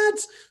 Alan's in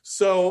that?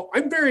 So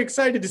I'm very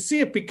excited to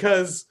see it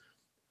because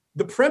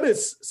the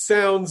premise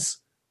sounds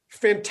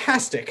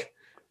fantastic.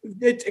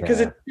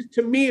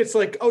 To me, it's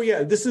like, oh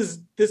yeah, this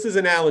is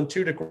an Alan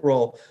Tudyk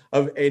role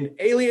of an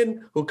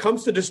alien who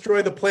comes to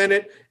destroy the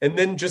planet and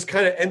then just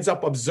kind of ends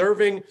up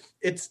observing.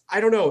 I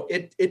don't know.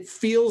 It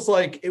feels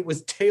like it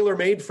was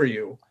tailor-made for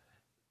you.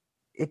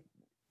 It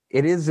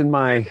is in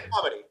my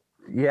comedy.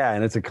 Yeah,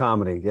 and it's a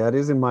comedy. Yeah, it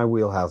is in my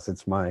wheelhouse.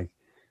 It's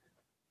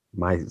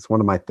it's one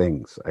of my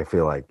things. I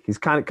feel like he's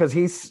kind of because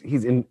he's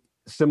in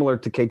similar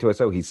to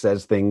K2SO. He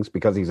says things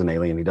because he's an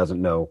alien. He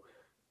doesn't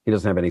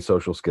have any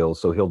social skills,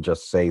 so he'll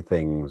just say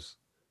things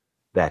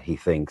that he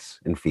thinks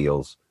and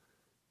feels.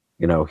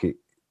 He'll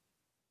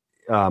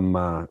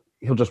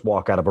just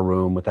walk out of a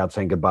room without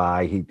saying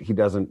goodbye. He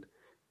doesn't.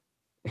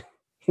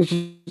 He's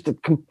just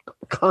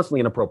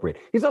constantly inappropriate.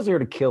 He's also here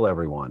to kill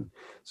everyone.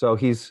 So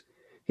he's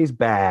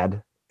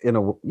bad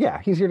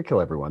he's here to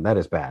kill everyone. That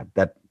is bad.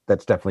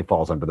 That's definitely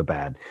falls under the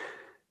bad.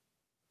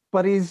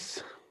 But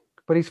he's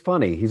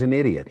funny. He's an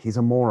idiot. He's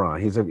a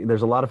moron.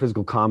 There's a lot of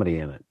physical comedy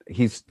in it.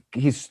 He's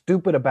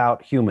stupid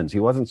about humans. He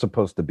wasn't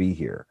supposed to be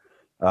here.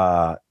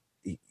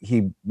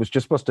 He was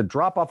just supposed to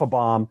drop off a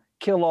bomb,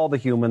 kill all the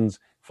humans,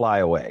 fly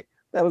away.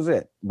 That was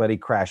it. But he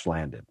crash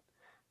landed.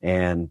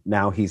 And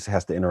now he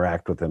has to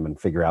interact with them and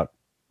figure out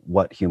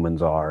what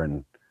humans are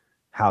and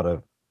how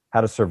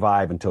to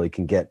survive until he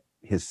can get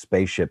his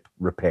spaceship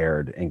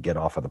repaired and get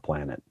off of the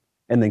planet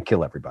and then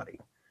kill everybody.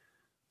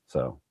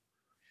 So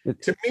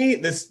to me,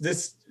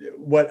 this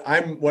what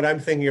I'm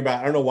thinking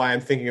about, I don't know why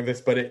I'm thinking of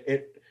this, but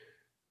it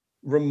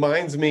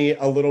reminds me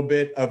a little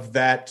bit of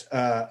that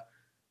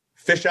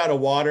fish out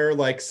of water,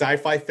 like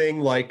sci-fi thing,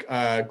 like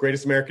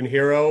Greatest American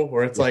Hero,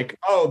 where it's like,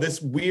 oh, they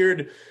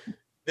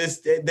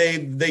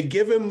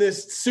give him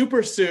this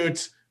super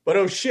suit, but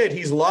oh shit,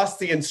 he's lost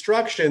the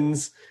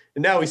instructions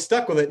and now he's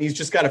stuck with it and he's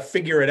just got to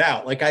figure it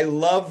out. Like I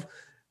love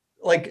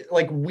like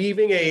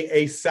weaving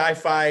a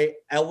sci-fi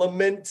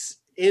element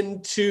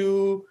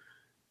into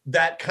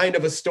that kind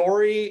of a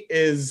story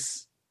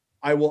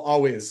I will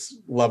always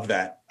love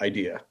that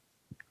idea.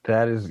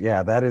 That's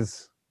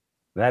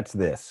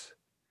this.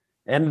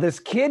 And this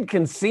kid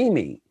can see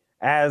me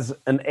as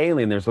an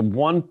alien. There's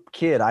one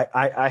kid.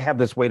 I have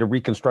this way to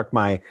reconstruct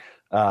my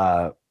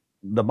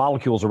the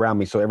molecules around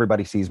me so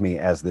everybody sees me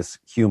as this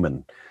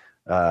human,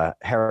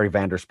 Harry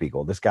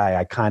Vanderspiegel. This guy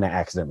I kind of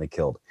accidentally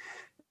killed,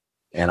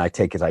 and I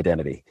take his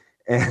identity.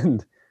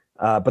 And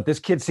but this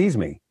kid sees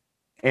me,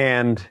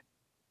 and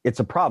it's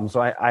a problem.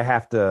 So I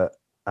have to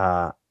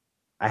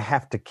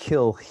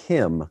kill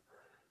him.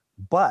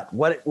 But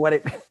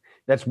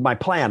that's my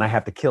plan. I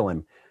have to kill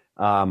him.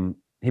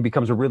 He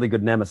becomes a really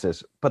good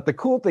nemesis. But the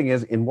cool thing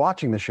is, in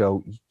watching the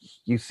show,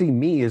 you see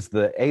me as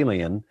the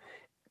alien.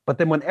 But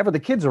then whenever the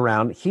kid's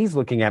around, he's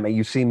looking at me.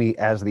 You see me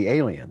as the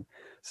alien.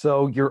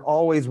 So you're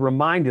always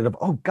reminded of,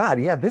 oh God,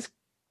 yeah, this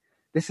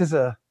is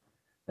an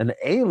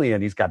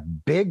alien. He's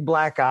got big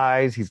black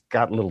eyes. He's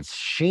got a little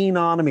sheen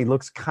on him. He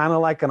looks kind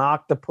of like an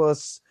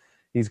octopus.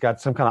 He's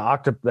got some kind of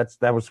octopus.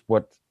 That was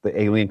what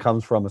the alien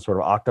comes from, a sort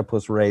of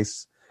octopus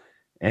race.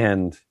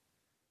 And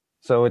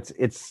so it's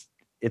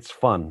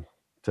fun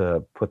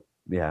to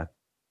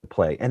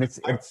play. And it's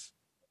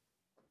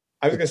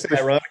I was going to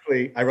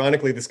say,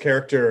 ironically, this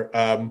character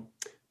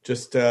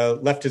just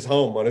left his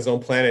home on his own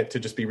planet to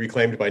just be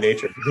reclaimed by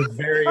nature. It's a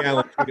very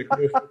Alan Tudyk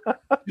move.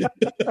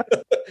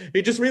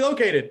 He just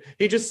relocated.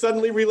 He just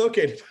suddenly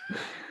relocated.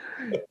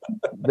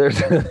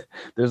 There's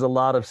a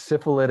lot of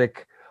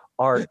syphilitic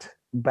art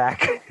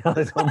back on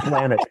his own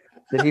planet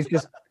that he's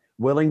just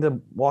willing to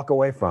walk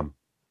away from.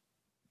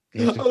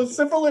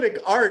 Syphilitic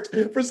art.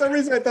 For some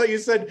reason, I thought you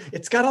said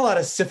it's got a lot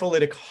of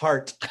syphilitic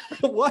heart.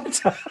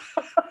 What?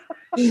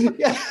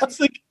 Yeah, it's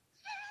like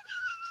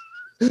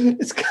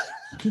it's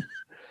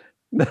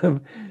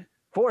got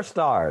 4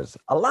 stars.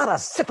 A lot of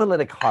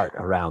syphilitic heart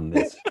around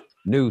this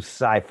new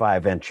sci-fi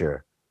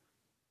venture.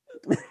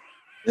 I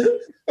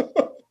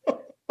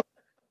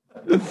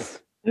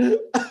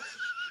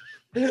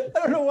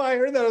don't know why I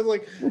heard that. I was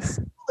like,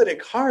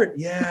 syphilitic heart.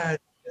 Yeah,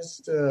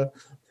 just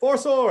 4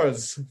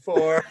 swords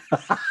for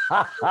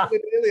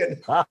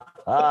million.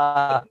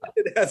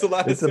 It has a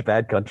lot It's of a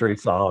bad country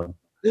song.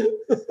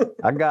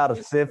 I got a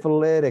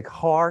syphilitic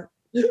heart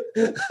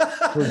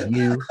for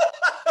you.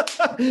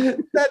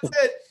 That's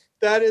it.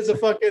 That is a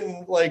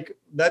fucking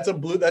that's a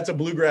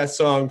bluegrass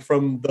song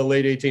from the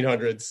late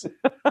 1800s.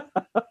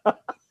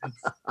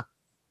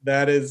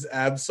 That is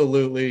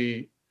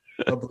absolutely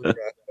a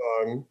bluegrass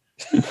song.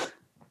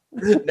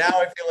 Now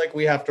I feel like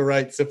we have to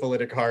write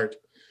Syphilitic Heart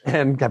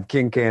and have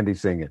King Candy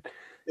sing it.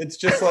 It's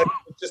just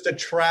just a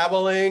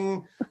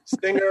traveling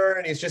singer,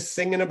 and he's just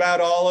singing about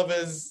all of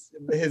his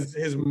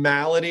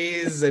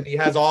maladies, and he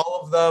has all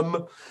of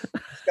them.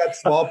 He's got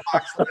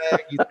smallpox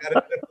leg. He's got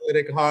a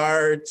syphilitic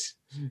heart.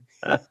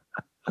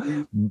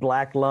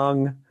 Black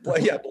lung. Well,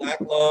 yeah, black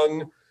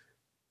lung.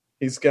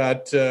 He's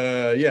got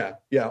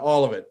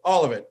all of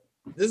it.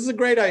 This is a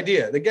great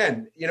idea.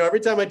 Again, every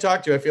time I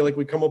talk to you, I feel like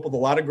we come up with a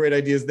lot of great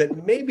ideas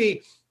that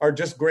maybe are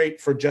just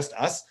great for just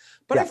us.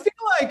 But I feel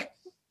like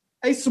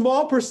a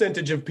small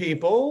percentage of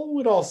people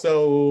would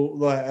also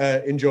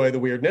enjoy the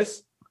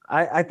weirdness.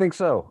 I think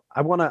so.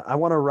 I want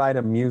to write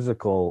a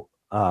musical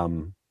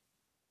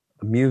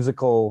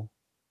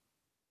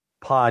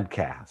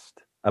podcast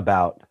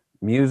about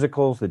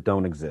musicals that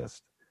don't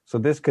exist. So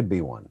this could be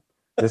one.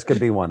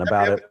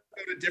 About it.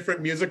 A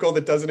different musical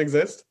that doesn't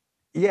exist.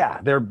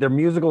 Yeah, they're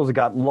musicals that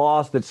got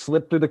lost, that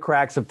slipped through the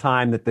cracks of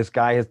time, that this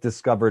guy has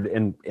discovered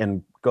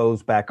and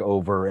goes back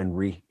over and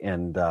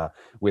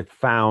with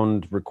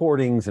found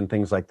recordings and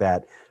things like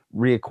that,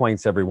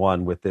 reacquaints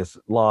everyone with this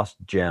lost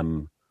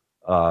gem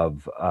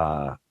of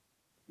a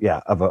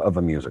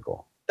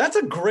musical. That's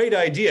a great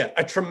idea.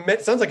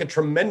 Sounds like a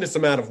tremendous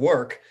amount of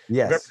work.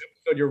 Yes. Every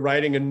episode you're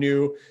writing a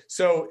new.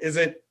 So is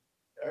it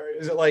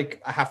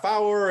like a half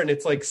hour and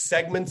it's like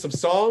segments of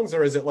songs,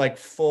 or is it like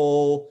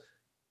full?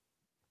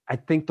 I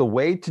think the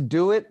way to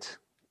do it,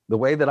 the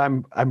way that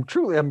I'm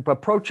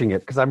approaching it,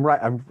 because I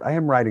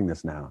am writing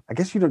this now. I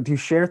guess do you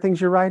share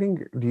things you're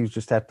writing? Or do you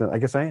just have to? I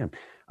guess I am.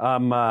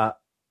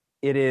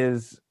 It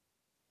is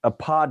a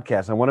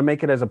podcast. I want to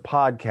make it as a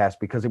podcast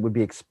because it would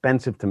be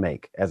expensive to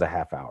make as a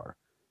half hour.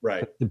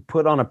 Right. To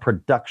put on a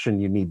production,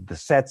 you need the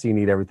sets, you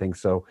need everything.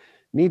 So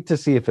need to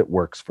see if it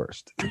works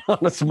first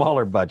on a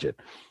smaller budget.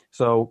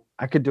 So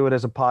I could do it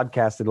as a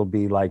podcast. It'll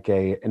be like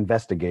a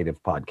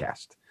investigative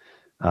podcast.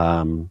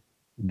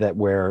 That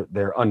where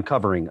they're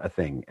uncovering a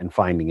thing and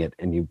finding it,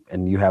 and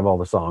you have all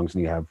the songs,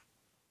 and you have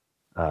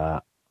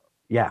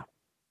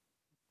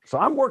so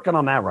I'm working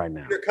on that right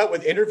now. You're cut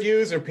with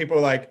interviews, or people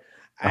are like,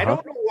 I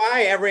don't know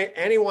why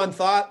anyone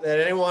thought that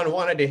anyone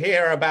wanted to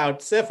hear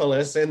about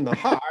syphilis in the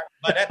heart,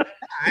 but at the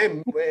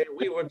time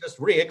we were just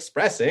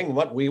re-expressing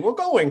what we were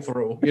going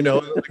through, like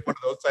one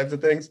of those types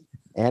of things.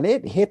 And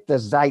it hit the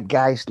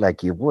zeitgeist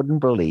like you wouldn't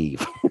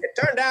believe. It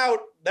turned out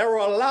there were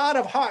a lot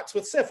of hearts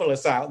with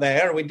syphilis out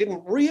there. We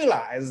didn't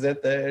realize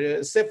that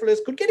the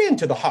syphilis could get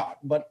into the heart,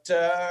 but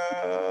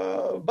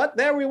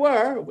there we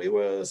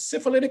were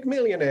syphilitic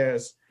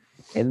millionaires.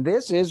 And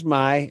this is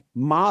my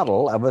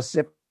model of a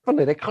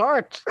syphilitic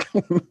heart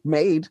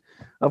made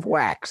of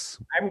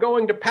wax. I'm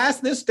going to pass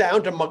this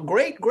down to my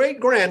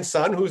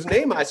great-great-grandson, whose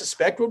name I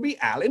suspect will be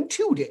Alan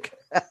Tudyk.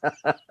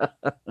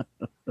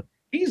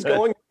 He's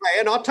going to play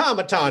an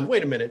automaton.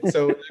 Wait a minute.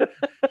 So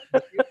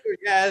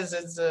Yaz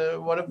is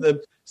one of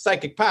the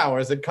psychic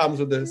powers that comes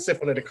with the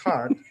syphilitic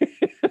heart.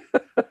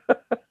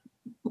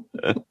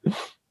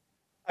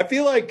 I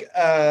feel like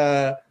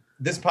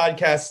this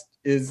podcast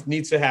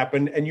needs to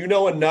happen, and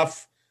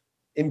enough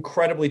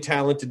incredibly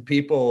talented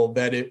people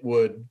that it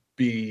would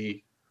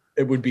be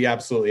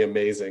absolutely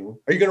amazing.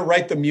 Are you going to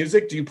write the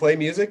music? Do you play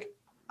music?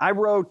 I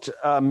wrote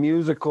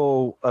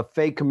a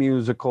fake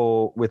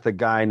musical with a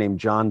guy named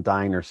John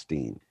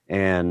Dinerstein,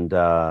 and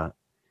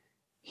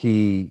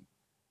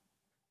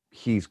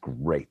he's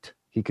great.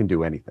 He can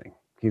do anything.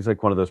 He's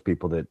like one of those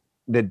people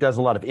that does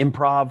a lot of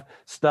improv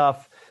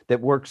stuff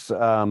that works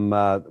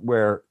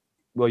where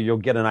you'll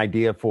get an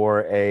idea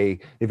for if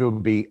it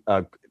would be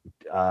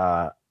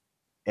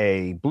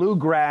a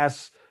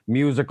bluegrass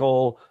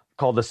musical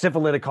called The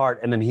Syphilitic Heart,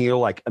 and then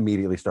he'll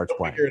immediately starts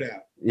playing. Figure it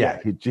out.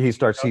 Yeah, he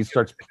starts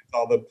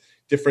all the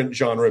different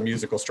genre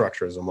musical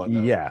structures and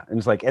whatnot. Yeah, and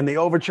it's and the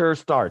overture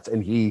starts,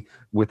 and he,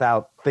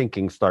 without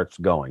thinking, starts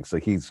going. So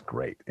he's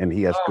great, and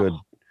he has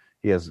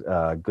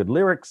good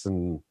lyrics,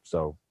 and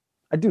so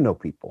I do know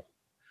people.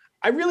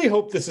 I really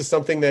hope this is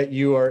something that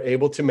you are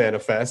able to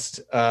manifest.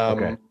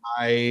 Okay.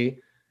 I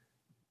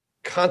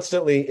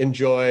constantly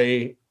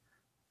enjoy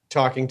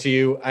talking to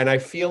you, and I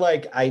feel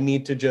like I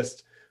need to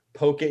just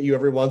poke at you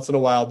every once in a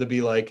while to be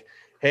like,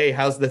 hey,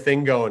 how's the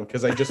thing going?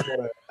 Because I just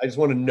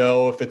want to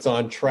know if it's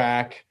on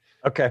track.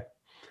 Okay.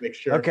 Make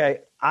sure.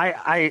 Okay.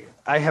 I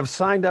have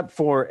signed up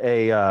for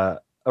a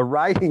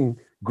writing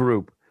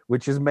group,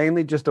 which is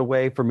mainly just a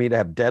way for me to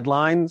have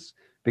deadlines,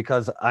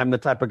 because I'm the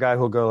type of guy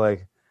who'll go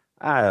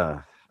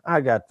I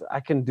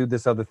can do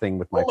this other thing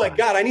with my time. Oh my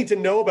God, I need to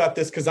know about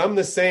this, because I'm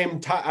the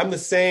same.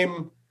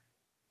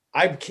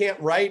 I can't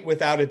write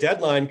without a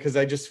deadline, because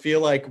I just feel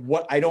like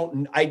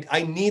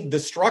I need the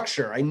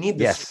structure. I need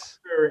the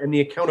structure structure and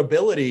the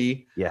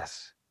accountability.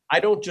 Yes. I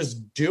don't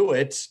just do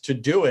it to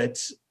do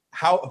it.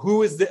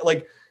 Who is it?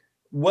 Like,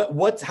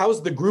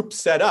 how's the group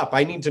set up?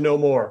 I need to know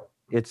more.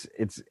 It's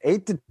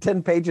 8 to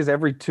 10 pages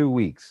every 2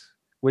 weeks,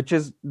 which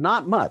is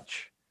not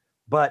much,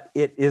 but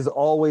it is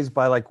always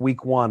by like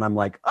week 1. I'm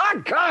like,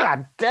 oh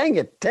God, dang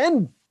it.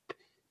 10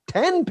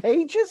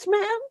 pages,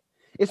 man.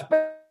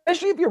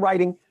 Especially if you're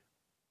writing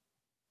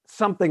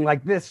something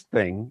like this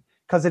thing,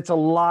 because it's a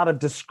lot of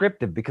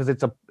descriptive, because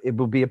it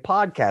will be a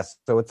podcast.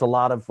 So it's a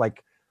lot of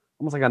like,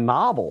 almost like a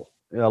novel,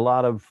 a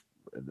lot of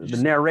the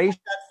narration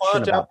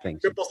about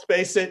things. Triple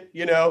space it,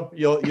 you'll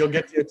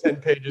get to your 10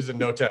 pages in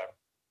no time.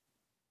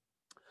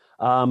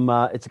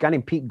 It's a guy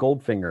named Pete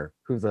Goldfinger,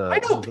 I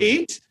know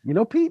Pete. You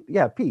know Pete?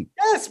 Yeah, Pete.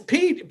 Yes,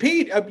 Pete.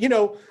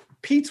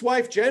 Pete's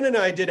wife Jen and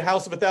I did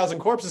House of a Thousand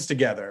Corpses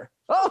together.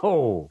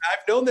 Oh,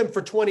 I've known them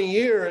for 20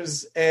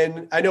 years,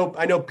 and I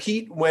know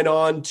Pete went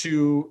on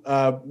to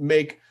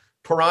make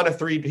Piranha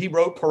 3. He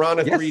wrote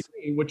Piranha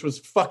 3D, which was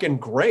fucking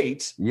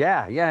great.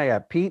 Yeah.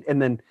 Pete, and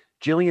then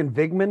Gillian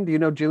Vigman. Do you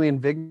know Gillian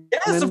Vigman?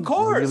 Yes, of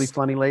course. Really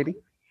funny lady.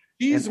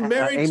 She's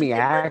married Amy to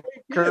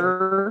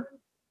Acker.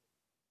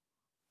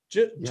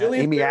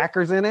 Gillian Amy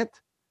Acker's in it.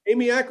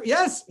 Amy Acker.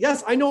 Yes.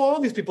 I know all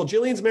these people.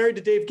 Gillian's married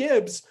to Dave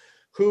Gibbs,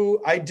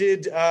 who I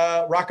did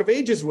Rock of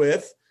Ages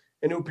with,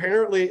 and who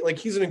apparently, like,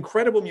 he's an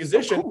incredible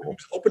musician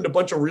who's opened a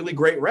bunch of really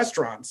great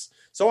restaurants.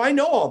 So I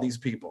know all these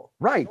people.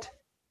 Right.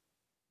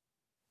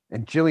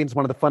 And Gillian's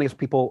one of the funniest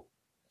people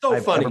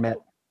I've ever met.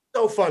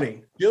 So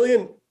funny.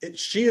 Gillian,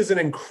 she is an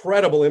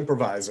incredible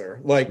improviser.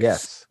 Like,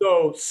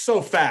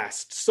 so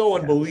fast, so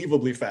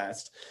unbelievably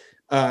fast.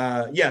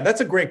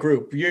 That's a great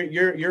group.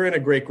 You're in a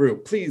great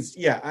group. Please,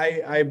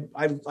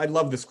 I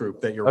love this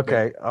group that you're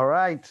okay. All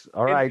right.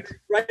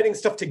 Writing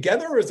stuff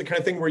together, or is it the kind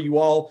of thing where you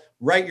all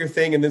write your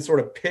thing and then sort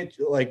of pitch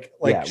share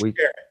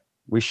it?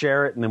 We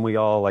share it and then we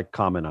all like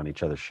comment on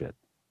each other's shit.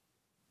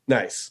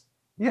 Nice.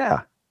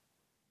 Yeah.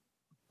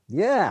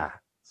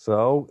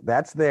 So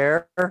that's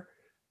there.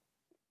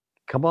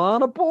 Come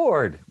on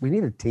aboard. We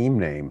need a team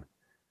name.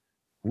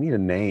 We need a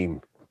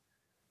name.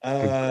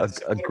 A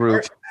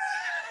group.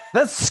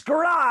 The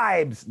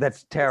Scribes.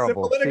 That's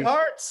terrible. Syphilitic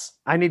Hearts.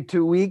 I need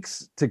 2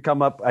 weeks to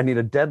come up. I need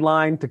a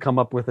deadline to come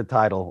up with a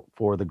title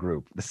for the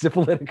group. The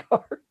Syphilitic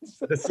Hearts.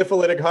 The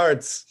Syphilitic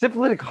Hearts.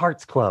 Syphilitic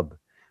Hearts Club.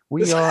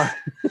 We are.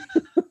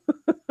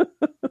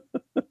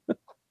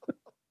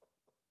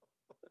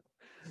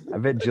 I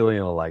bet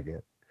Jillian will like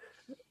it.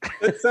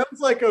 It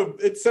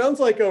sounds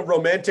like a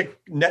romantic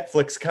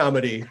Netflix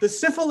comedy. The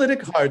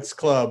Syphilitic Hearts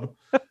Club.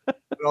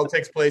 It all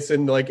takes place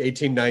in like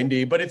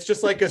 1890, but it's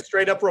just like a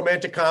straight up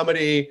romantic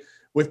comedy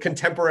with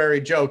contemporary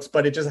jokes,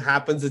 but it just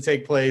happens to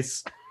take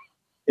place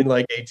in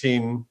like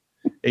 18.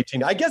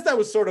 I guess that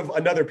was sort of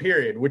another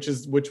period, which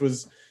was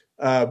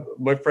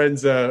my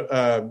friends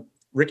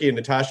Ricky and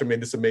Natasha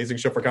made this amazing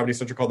show for Comedy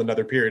Central called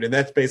Another Period, and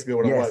that's basically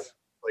what it was.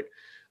 Like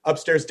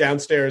upstairs,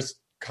 downstairs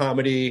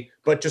comedy,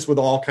 but just with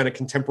all kind of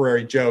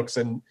contemporary jokes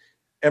and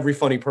every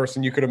funny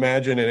person you could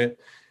imagine in it.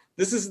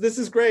 This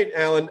is great,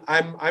 Alan.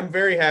 I'm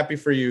very happy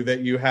for you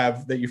that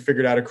you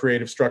figured out a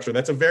creative structure.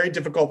 That's a very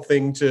difficult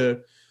thing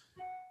to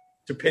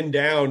pin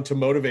down, to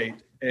motivate,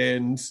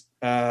 and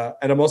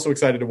I'm also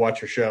excited to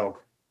watch your show.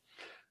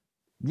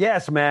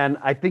 Yes, man.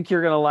 I think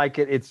you're gonna like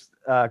it. It's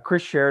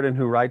Chris Sheridan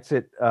who writes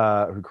it,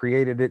 who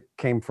created it,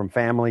 came from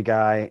Family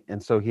Guy,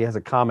 and so he has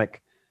a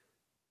comic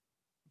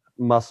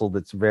muscle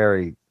that's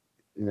very,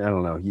 I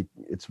don't know,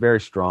 it's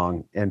very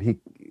strong, and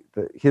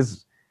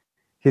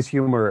his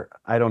humor,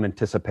 I don't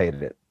anticipate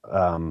it.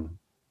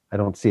 I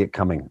don't see it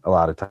coming a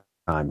lot of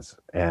times,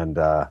 and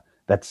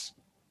that's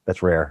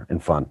rare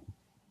and fun.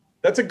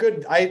 That's a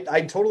good.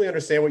 I totally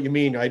understand what you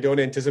mean. I don't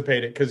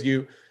anticipate it because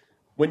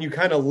when you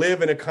kind of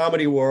live in a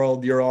comedy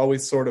world, you're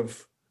always sort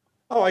of,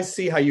 oh, I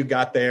see how you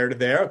got there to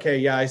there. Okay,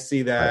 yeah, I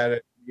see that.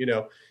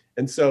 Right.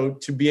 And so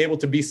to be able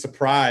to be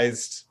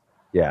surprised,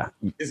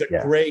 is a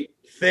great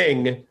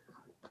thing.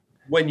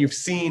 When you've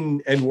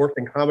seen and worked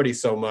in comedy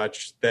so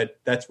much,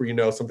 that's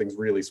where something's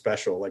really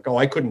special. Like, oh,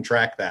 I couldn't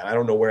track that. I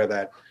don't know where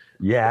that.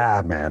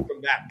 Yeah, man.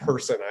 From that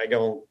person, I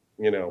don't.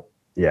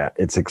 Yeah,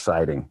 it's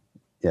exciting.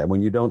 Yeah,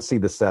 when you don't see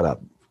the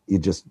setup,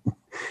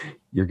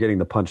 you're getting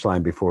the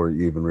punchline before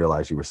you even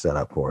realize you were set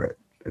up for it.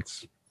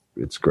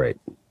 It's great.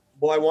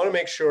 Well, I want to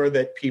make sure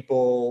that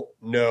people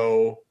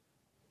know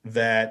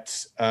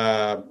that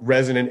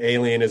Resident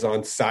Alien is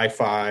on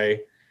Syfy,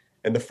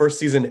 and the first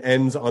season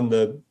ends on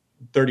the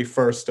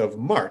 31st of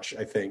March,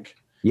 I think.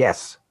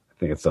 Yes, I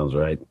think it sounds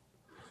right.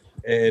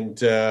 And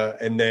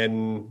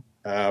then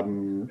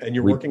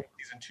you're working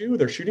season 2.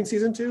 They're shooting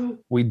season 2.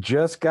 We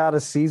just got a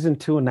season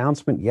 2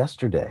 announcement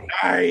yesterday.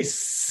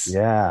 Nice.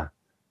 Yeah,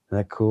 isn't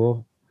that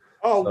cool?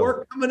 Oh,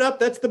 work coming up.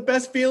 That's the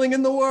best feeling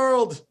in the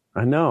world.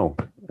 I know,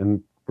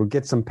 and we'll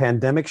get some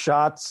pandemic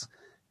shots,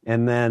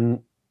 and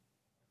then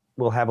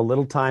we'll have a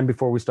little time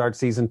before we start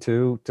season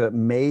 2 to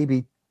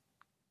maybe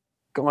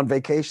go on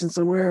vacation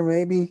somewhere,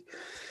 maybe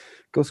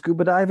go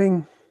scuba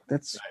diving.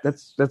 That's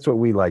what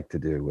we like to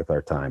do with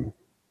our time.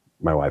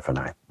 My wife and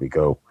I, we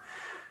go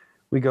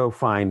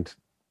find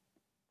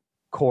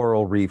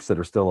coral reefs that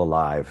are still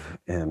alive,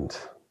 and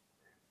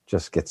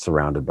just get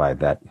surrounded by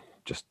that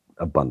just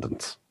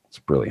abundance. It's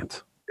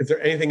brilliant. Is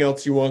there anything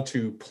else you want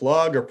to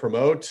plug or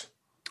promote?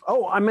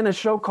 Oh, I'm in a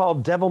show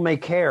called Devil May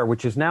Care,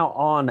 which is now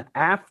on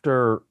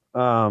after.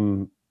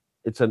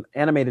 It's an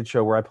animated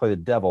show where I play the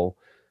devil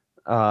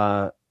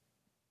on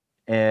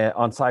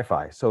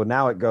Syfy. So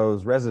now it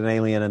goes Resident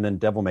Alien, and then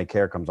Devil May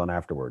Care comes on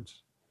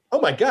afterwards. Oh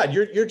my God,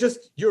 you're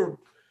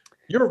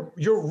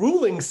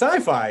ruling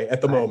Syfy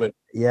at the moment.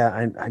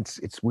 Yeah,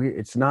 it's weird.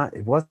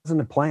 It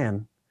wasn't a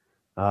plan,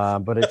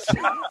 but it's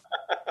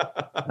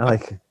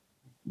like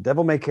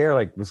Devil May Care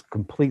was a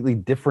completely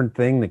different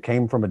thing that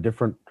came from a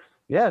different.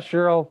 Yeah,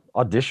 sure, I'll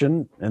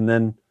audition, and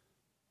then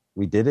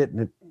we did it,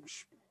 and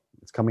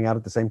it's coming out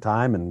at the same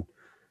time, and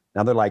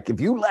now they're like, if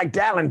you liked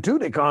Alan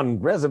Tudyk on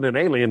Resident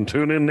Alien,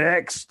 tune in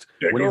next.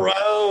 Stick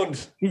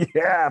around.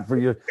 Yeah, for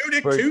your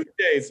Tudyk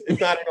Tuesdays.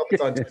 It's not. I don't know if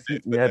it's on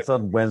Tuesdays. Yeah, it's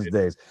on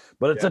Wednesdays,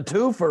 but it's a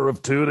twofer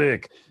of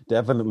Tudyk.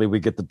 Definitely, we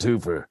get the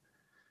twofer.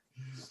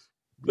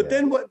 But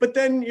then what? But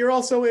then you're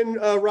also in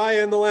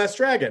Raya and the Last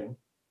Dragon.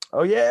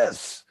 Oh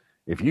yes,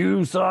 if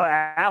you saw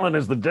Alan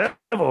as the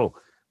devil,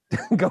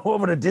 go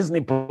over to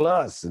Disney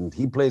Plus, and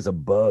he plays a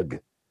bug.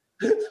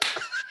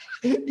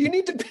 You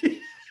need to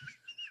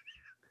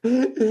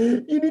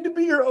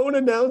be your own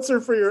announcer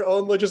for your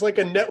own, just like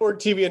a network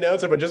TV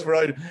announcer, but just for.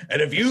 And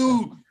if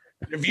you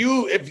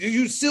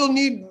still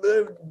need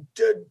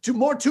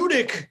more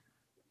Tudyk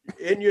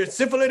in your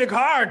syphilitic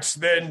heart,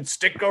 then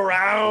stick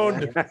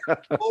around. Go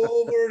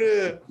over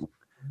to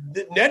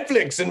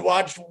Netflix and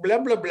watch blah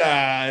blah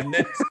blah, and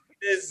then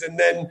this, and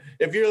then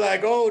if you're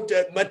like, oh,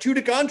 my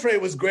Tudyk entree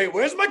was great,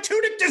 where's my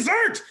Tudyk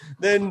dessert?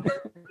 Then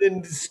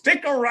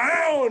stick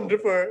around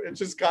for. It's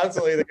just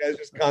constantly, the guys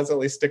just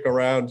constantly stick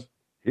around.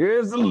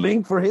 Here's the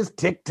link for his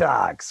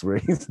TikToks where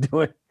he's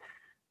doing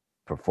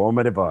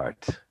performative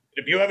art.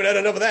 If you haven't had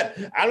enough of that,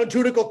 Alan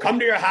Tudyk will come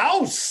to your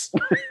house.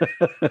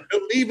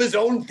 He'll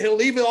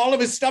leave all of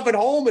his stuff at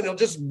home, and he'll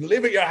just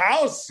live at your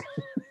house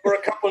for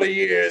a couple of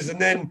years.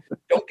 And then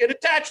don't get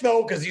attached,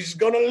 though, because he's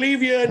going to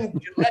leave you and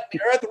let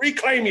the earth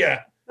reclaim you.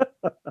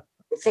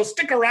 So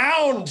stick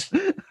around.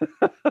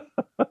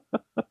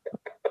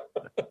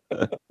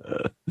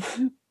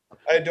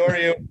 I adore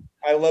you.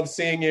 I love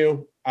seeing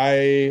you.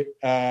 I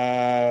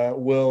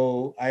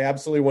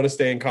absolutely want to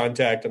stay in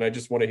contact, and I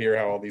just want to hear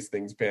how all these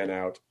things pan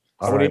out.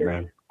 All right,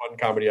 man. Fun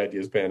comedy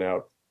ideas pan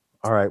out.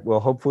 All right. Well,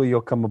 hopefully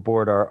you'll come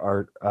aboard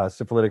our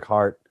syphilitic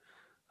heart.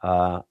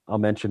 I'll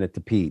mention it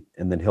to Pete,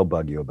 and then he'll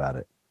bug you about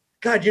it.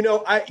 God,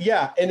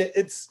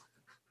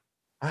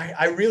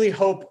 I really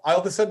hope. All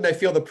of a sudden, I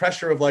feel the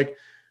pressure of a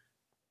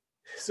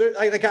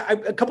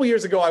couple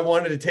years ago, I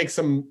wanted to take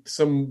some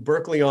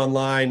Berklee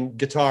online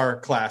guitar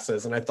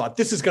classes, and I thought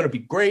this is going to be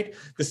great.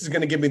 This is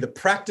going to give me the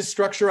practice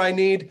structure I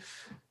need.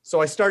 So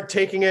I start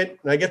taking it,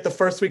 and I get the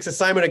first week's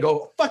assignment. I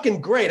go,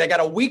 fucking great. I got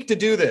a week to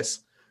do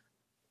this.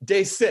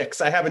 Day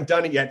 6, I haven't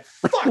done it yet.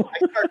 Fuck, I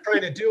start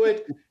trying to do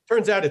it.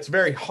 Turns out it's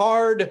very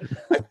hard.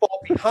 I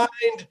fall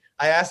behind.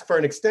 I ask for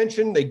an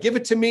extension. They give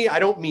it to me. I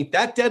don't meet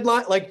that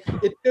deadline.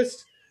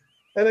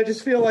 And I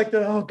just feel like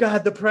oh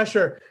God, the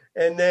pressure.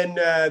 And then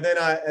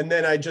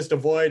I just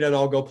avoid, and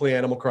I'll go play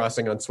Animal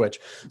Crossing on Switch.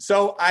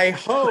 So I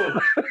hope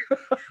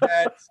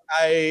that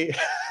I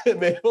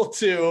am able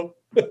to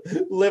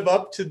live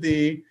up to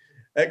the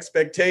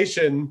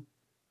expectation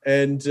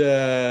and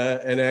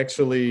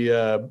actually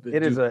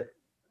it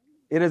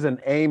is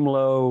an aim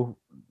low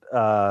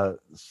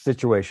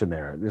situation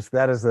there.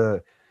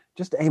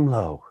 Just aim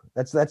low.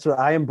 That's what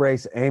I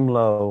embrace, aim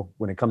low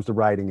when it comes to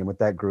writing and with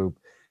that group,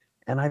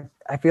 and I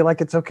feel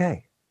like it's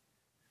okay.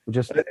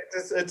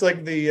 It's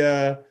like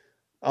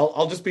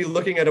I'll just be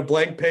looking at a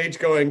blank page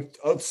going,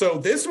 oh, so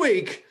this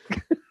week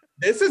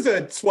this is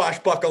a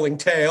swashbuckling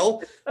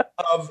tale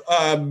of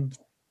Lhasa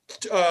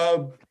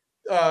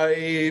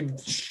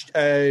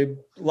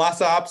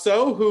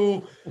Apso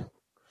who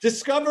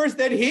discovers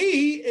that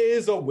he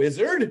is a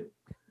wizard.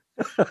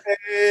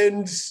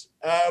 And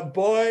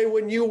boy,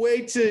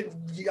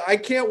 I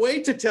can't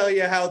wait to tell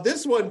you how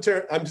this one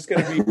turned. I'm just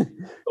going to be the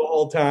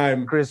whole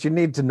time. Chris, you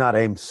need to not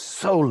aim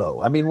so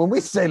low. I mean, when we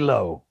say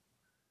low,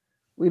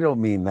 we don't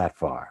mean that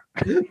far.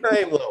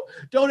 Aim low.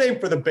 Don't aim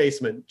for the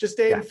basement. Just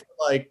aim for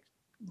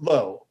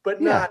low,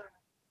 but not.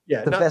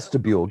 Yeah, the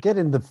vestibule. Get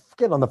on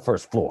the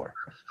first floor.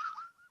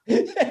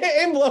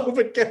 Aim low,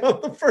 but get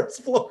on the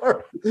first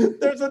floor.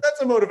 That's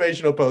a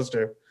motivational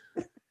poster.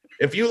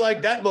 If you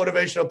like that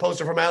motivational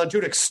poster from Alan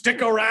Tudyk,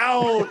 stick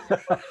around.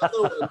 Just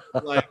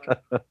let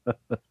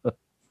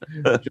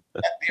the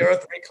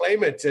earth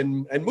reclaim it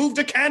and move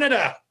to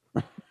Canada.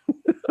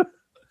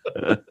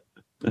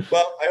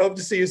 Well, I hope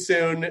to see you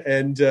soon,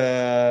 and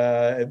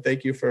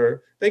thank you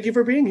for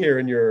being here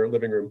in your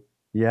living room.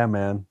 Yeah,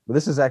 man. Well,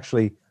 this is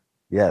actually,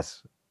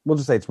 yes, we'll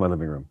just say it's my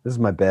living room. This is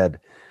my bed.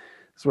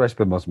 This is where I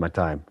spend most of my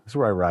time. This is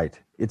where I write.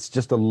 It's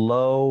just a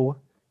low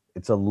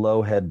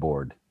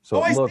headboard.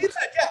 So I see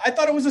that. Yeah, I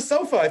thought it was a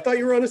sofa. I thought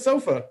you were on a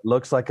sofa.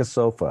 Looks like a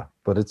sofa,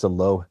 but it's a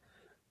low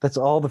That's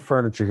all the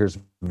furniture here is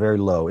very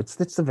low. It's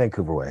the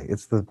Vancouver way.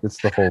 It's the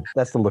whole.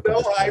 That's the look. No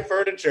of this high place.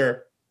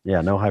 furniture.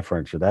 Yeah, no high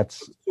furniture.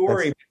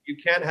 Sorry, you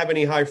can't have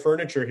any high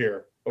furniture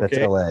here. Okay?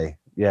 That's LA.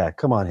 Yeah,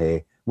 come on,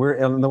 hey.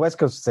 We're on the West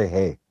Coast. Say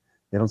hey.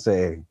 They don't say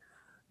hey.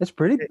 It's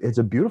pretty. It's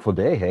a beautiful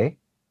day. Hey.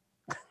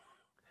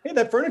 Hey,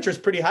 that furniture's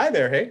pretty high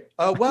there. Hey.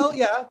 Well,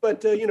 yeah,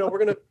 but we're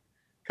gonna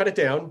cut it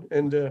down.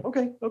 And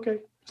okay.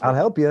 I'll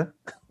help you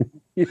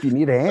if you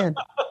need a hand.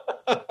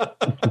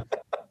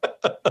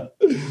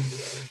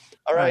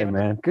 All right,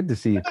 man. Good to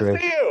see you,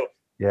 Chris. Good to see you.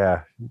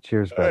 Yeah.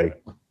 Cheers, buddy.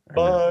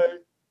 Bye.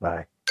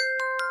 Bye.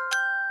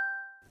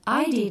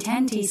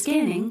 ID10T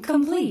scanning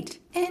complete.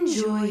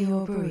 Enjoy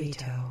your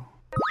burrito.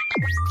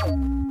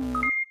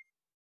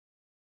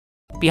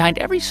 Behind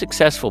every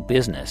successful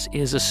business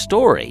is a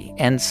story,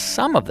 and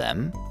some of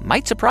them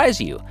might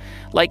surprise you.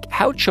 Like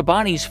how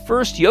Chobani's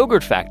first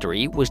yogurt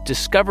factory was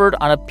discovered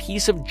on a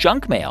piece of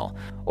junk mail,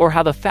 or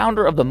how the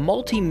founder of the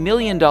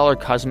multi-million-dollar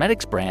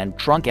cosmetics brand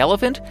Drunk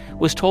Elephant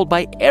was told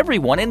by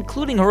everyone,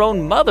 including her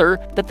own mother,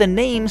 that the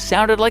name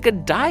sounded like a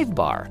dive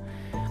bar.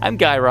 I'm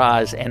Guy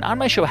Raz, and on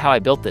my show How I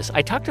Built This,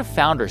 I talk to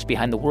founders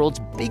behind the world's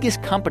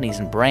biggest companies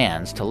and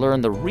brands to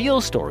learn the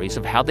real stories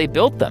of how they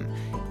built them.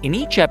 In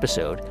each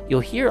episode, you'll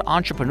hear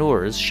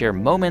entrepreneurs share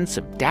moments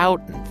of doubt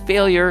and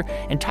failure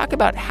and talk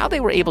about how they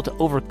were able to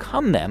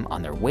overcome them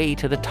on their way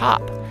to the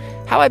top.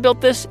 How I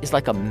Built This is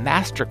like a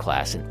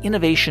masterclass in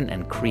innovation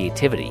and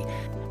creativity,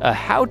 a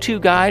how-to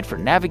guide for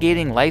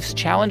navigating life's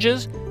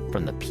challenges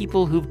from the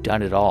people who've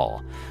done it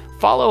all.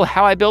 Follow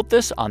How I Built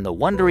This on the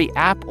Wondery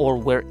app or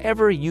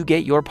wherever you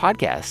get your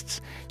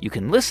podcasts. You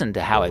can listen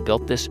to How I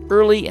Built This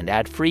early and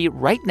ad-free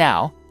right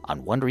now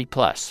on Wondery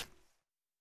Plus.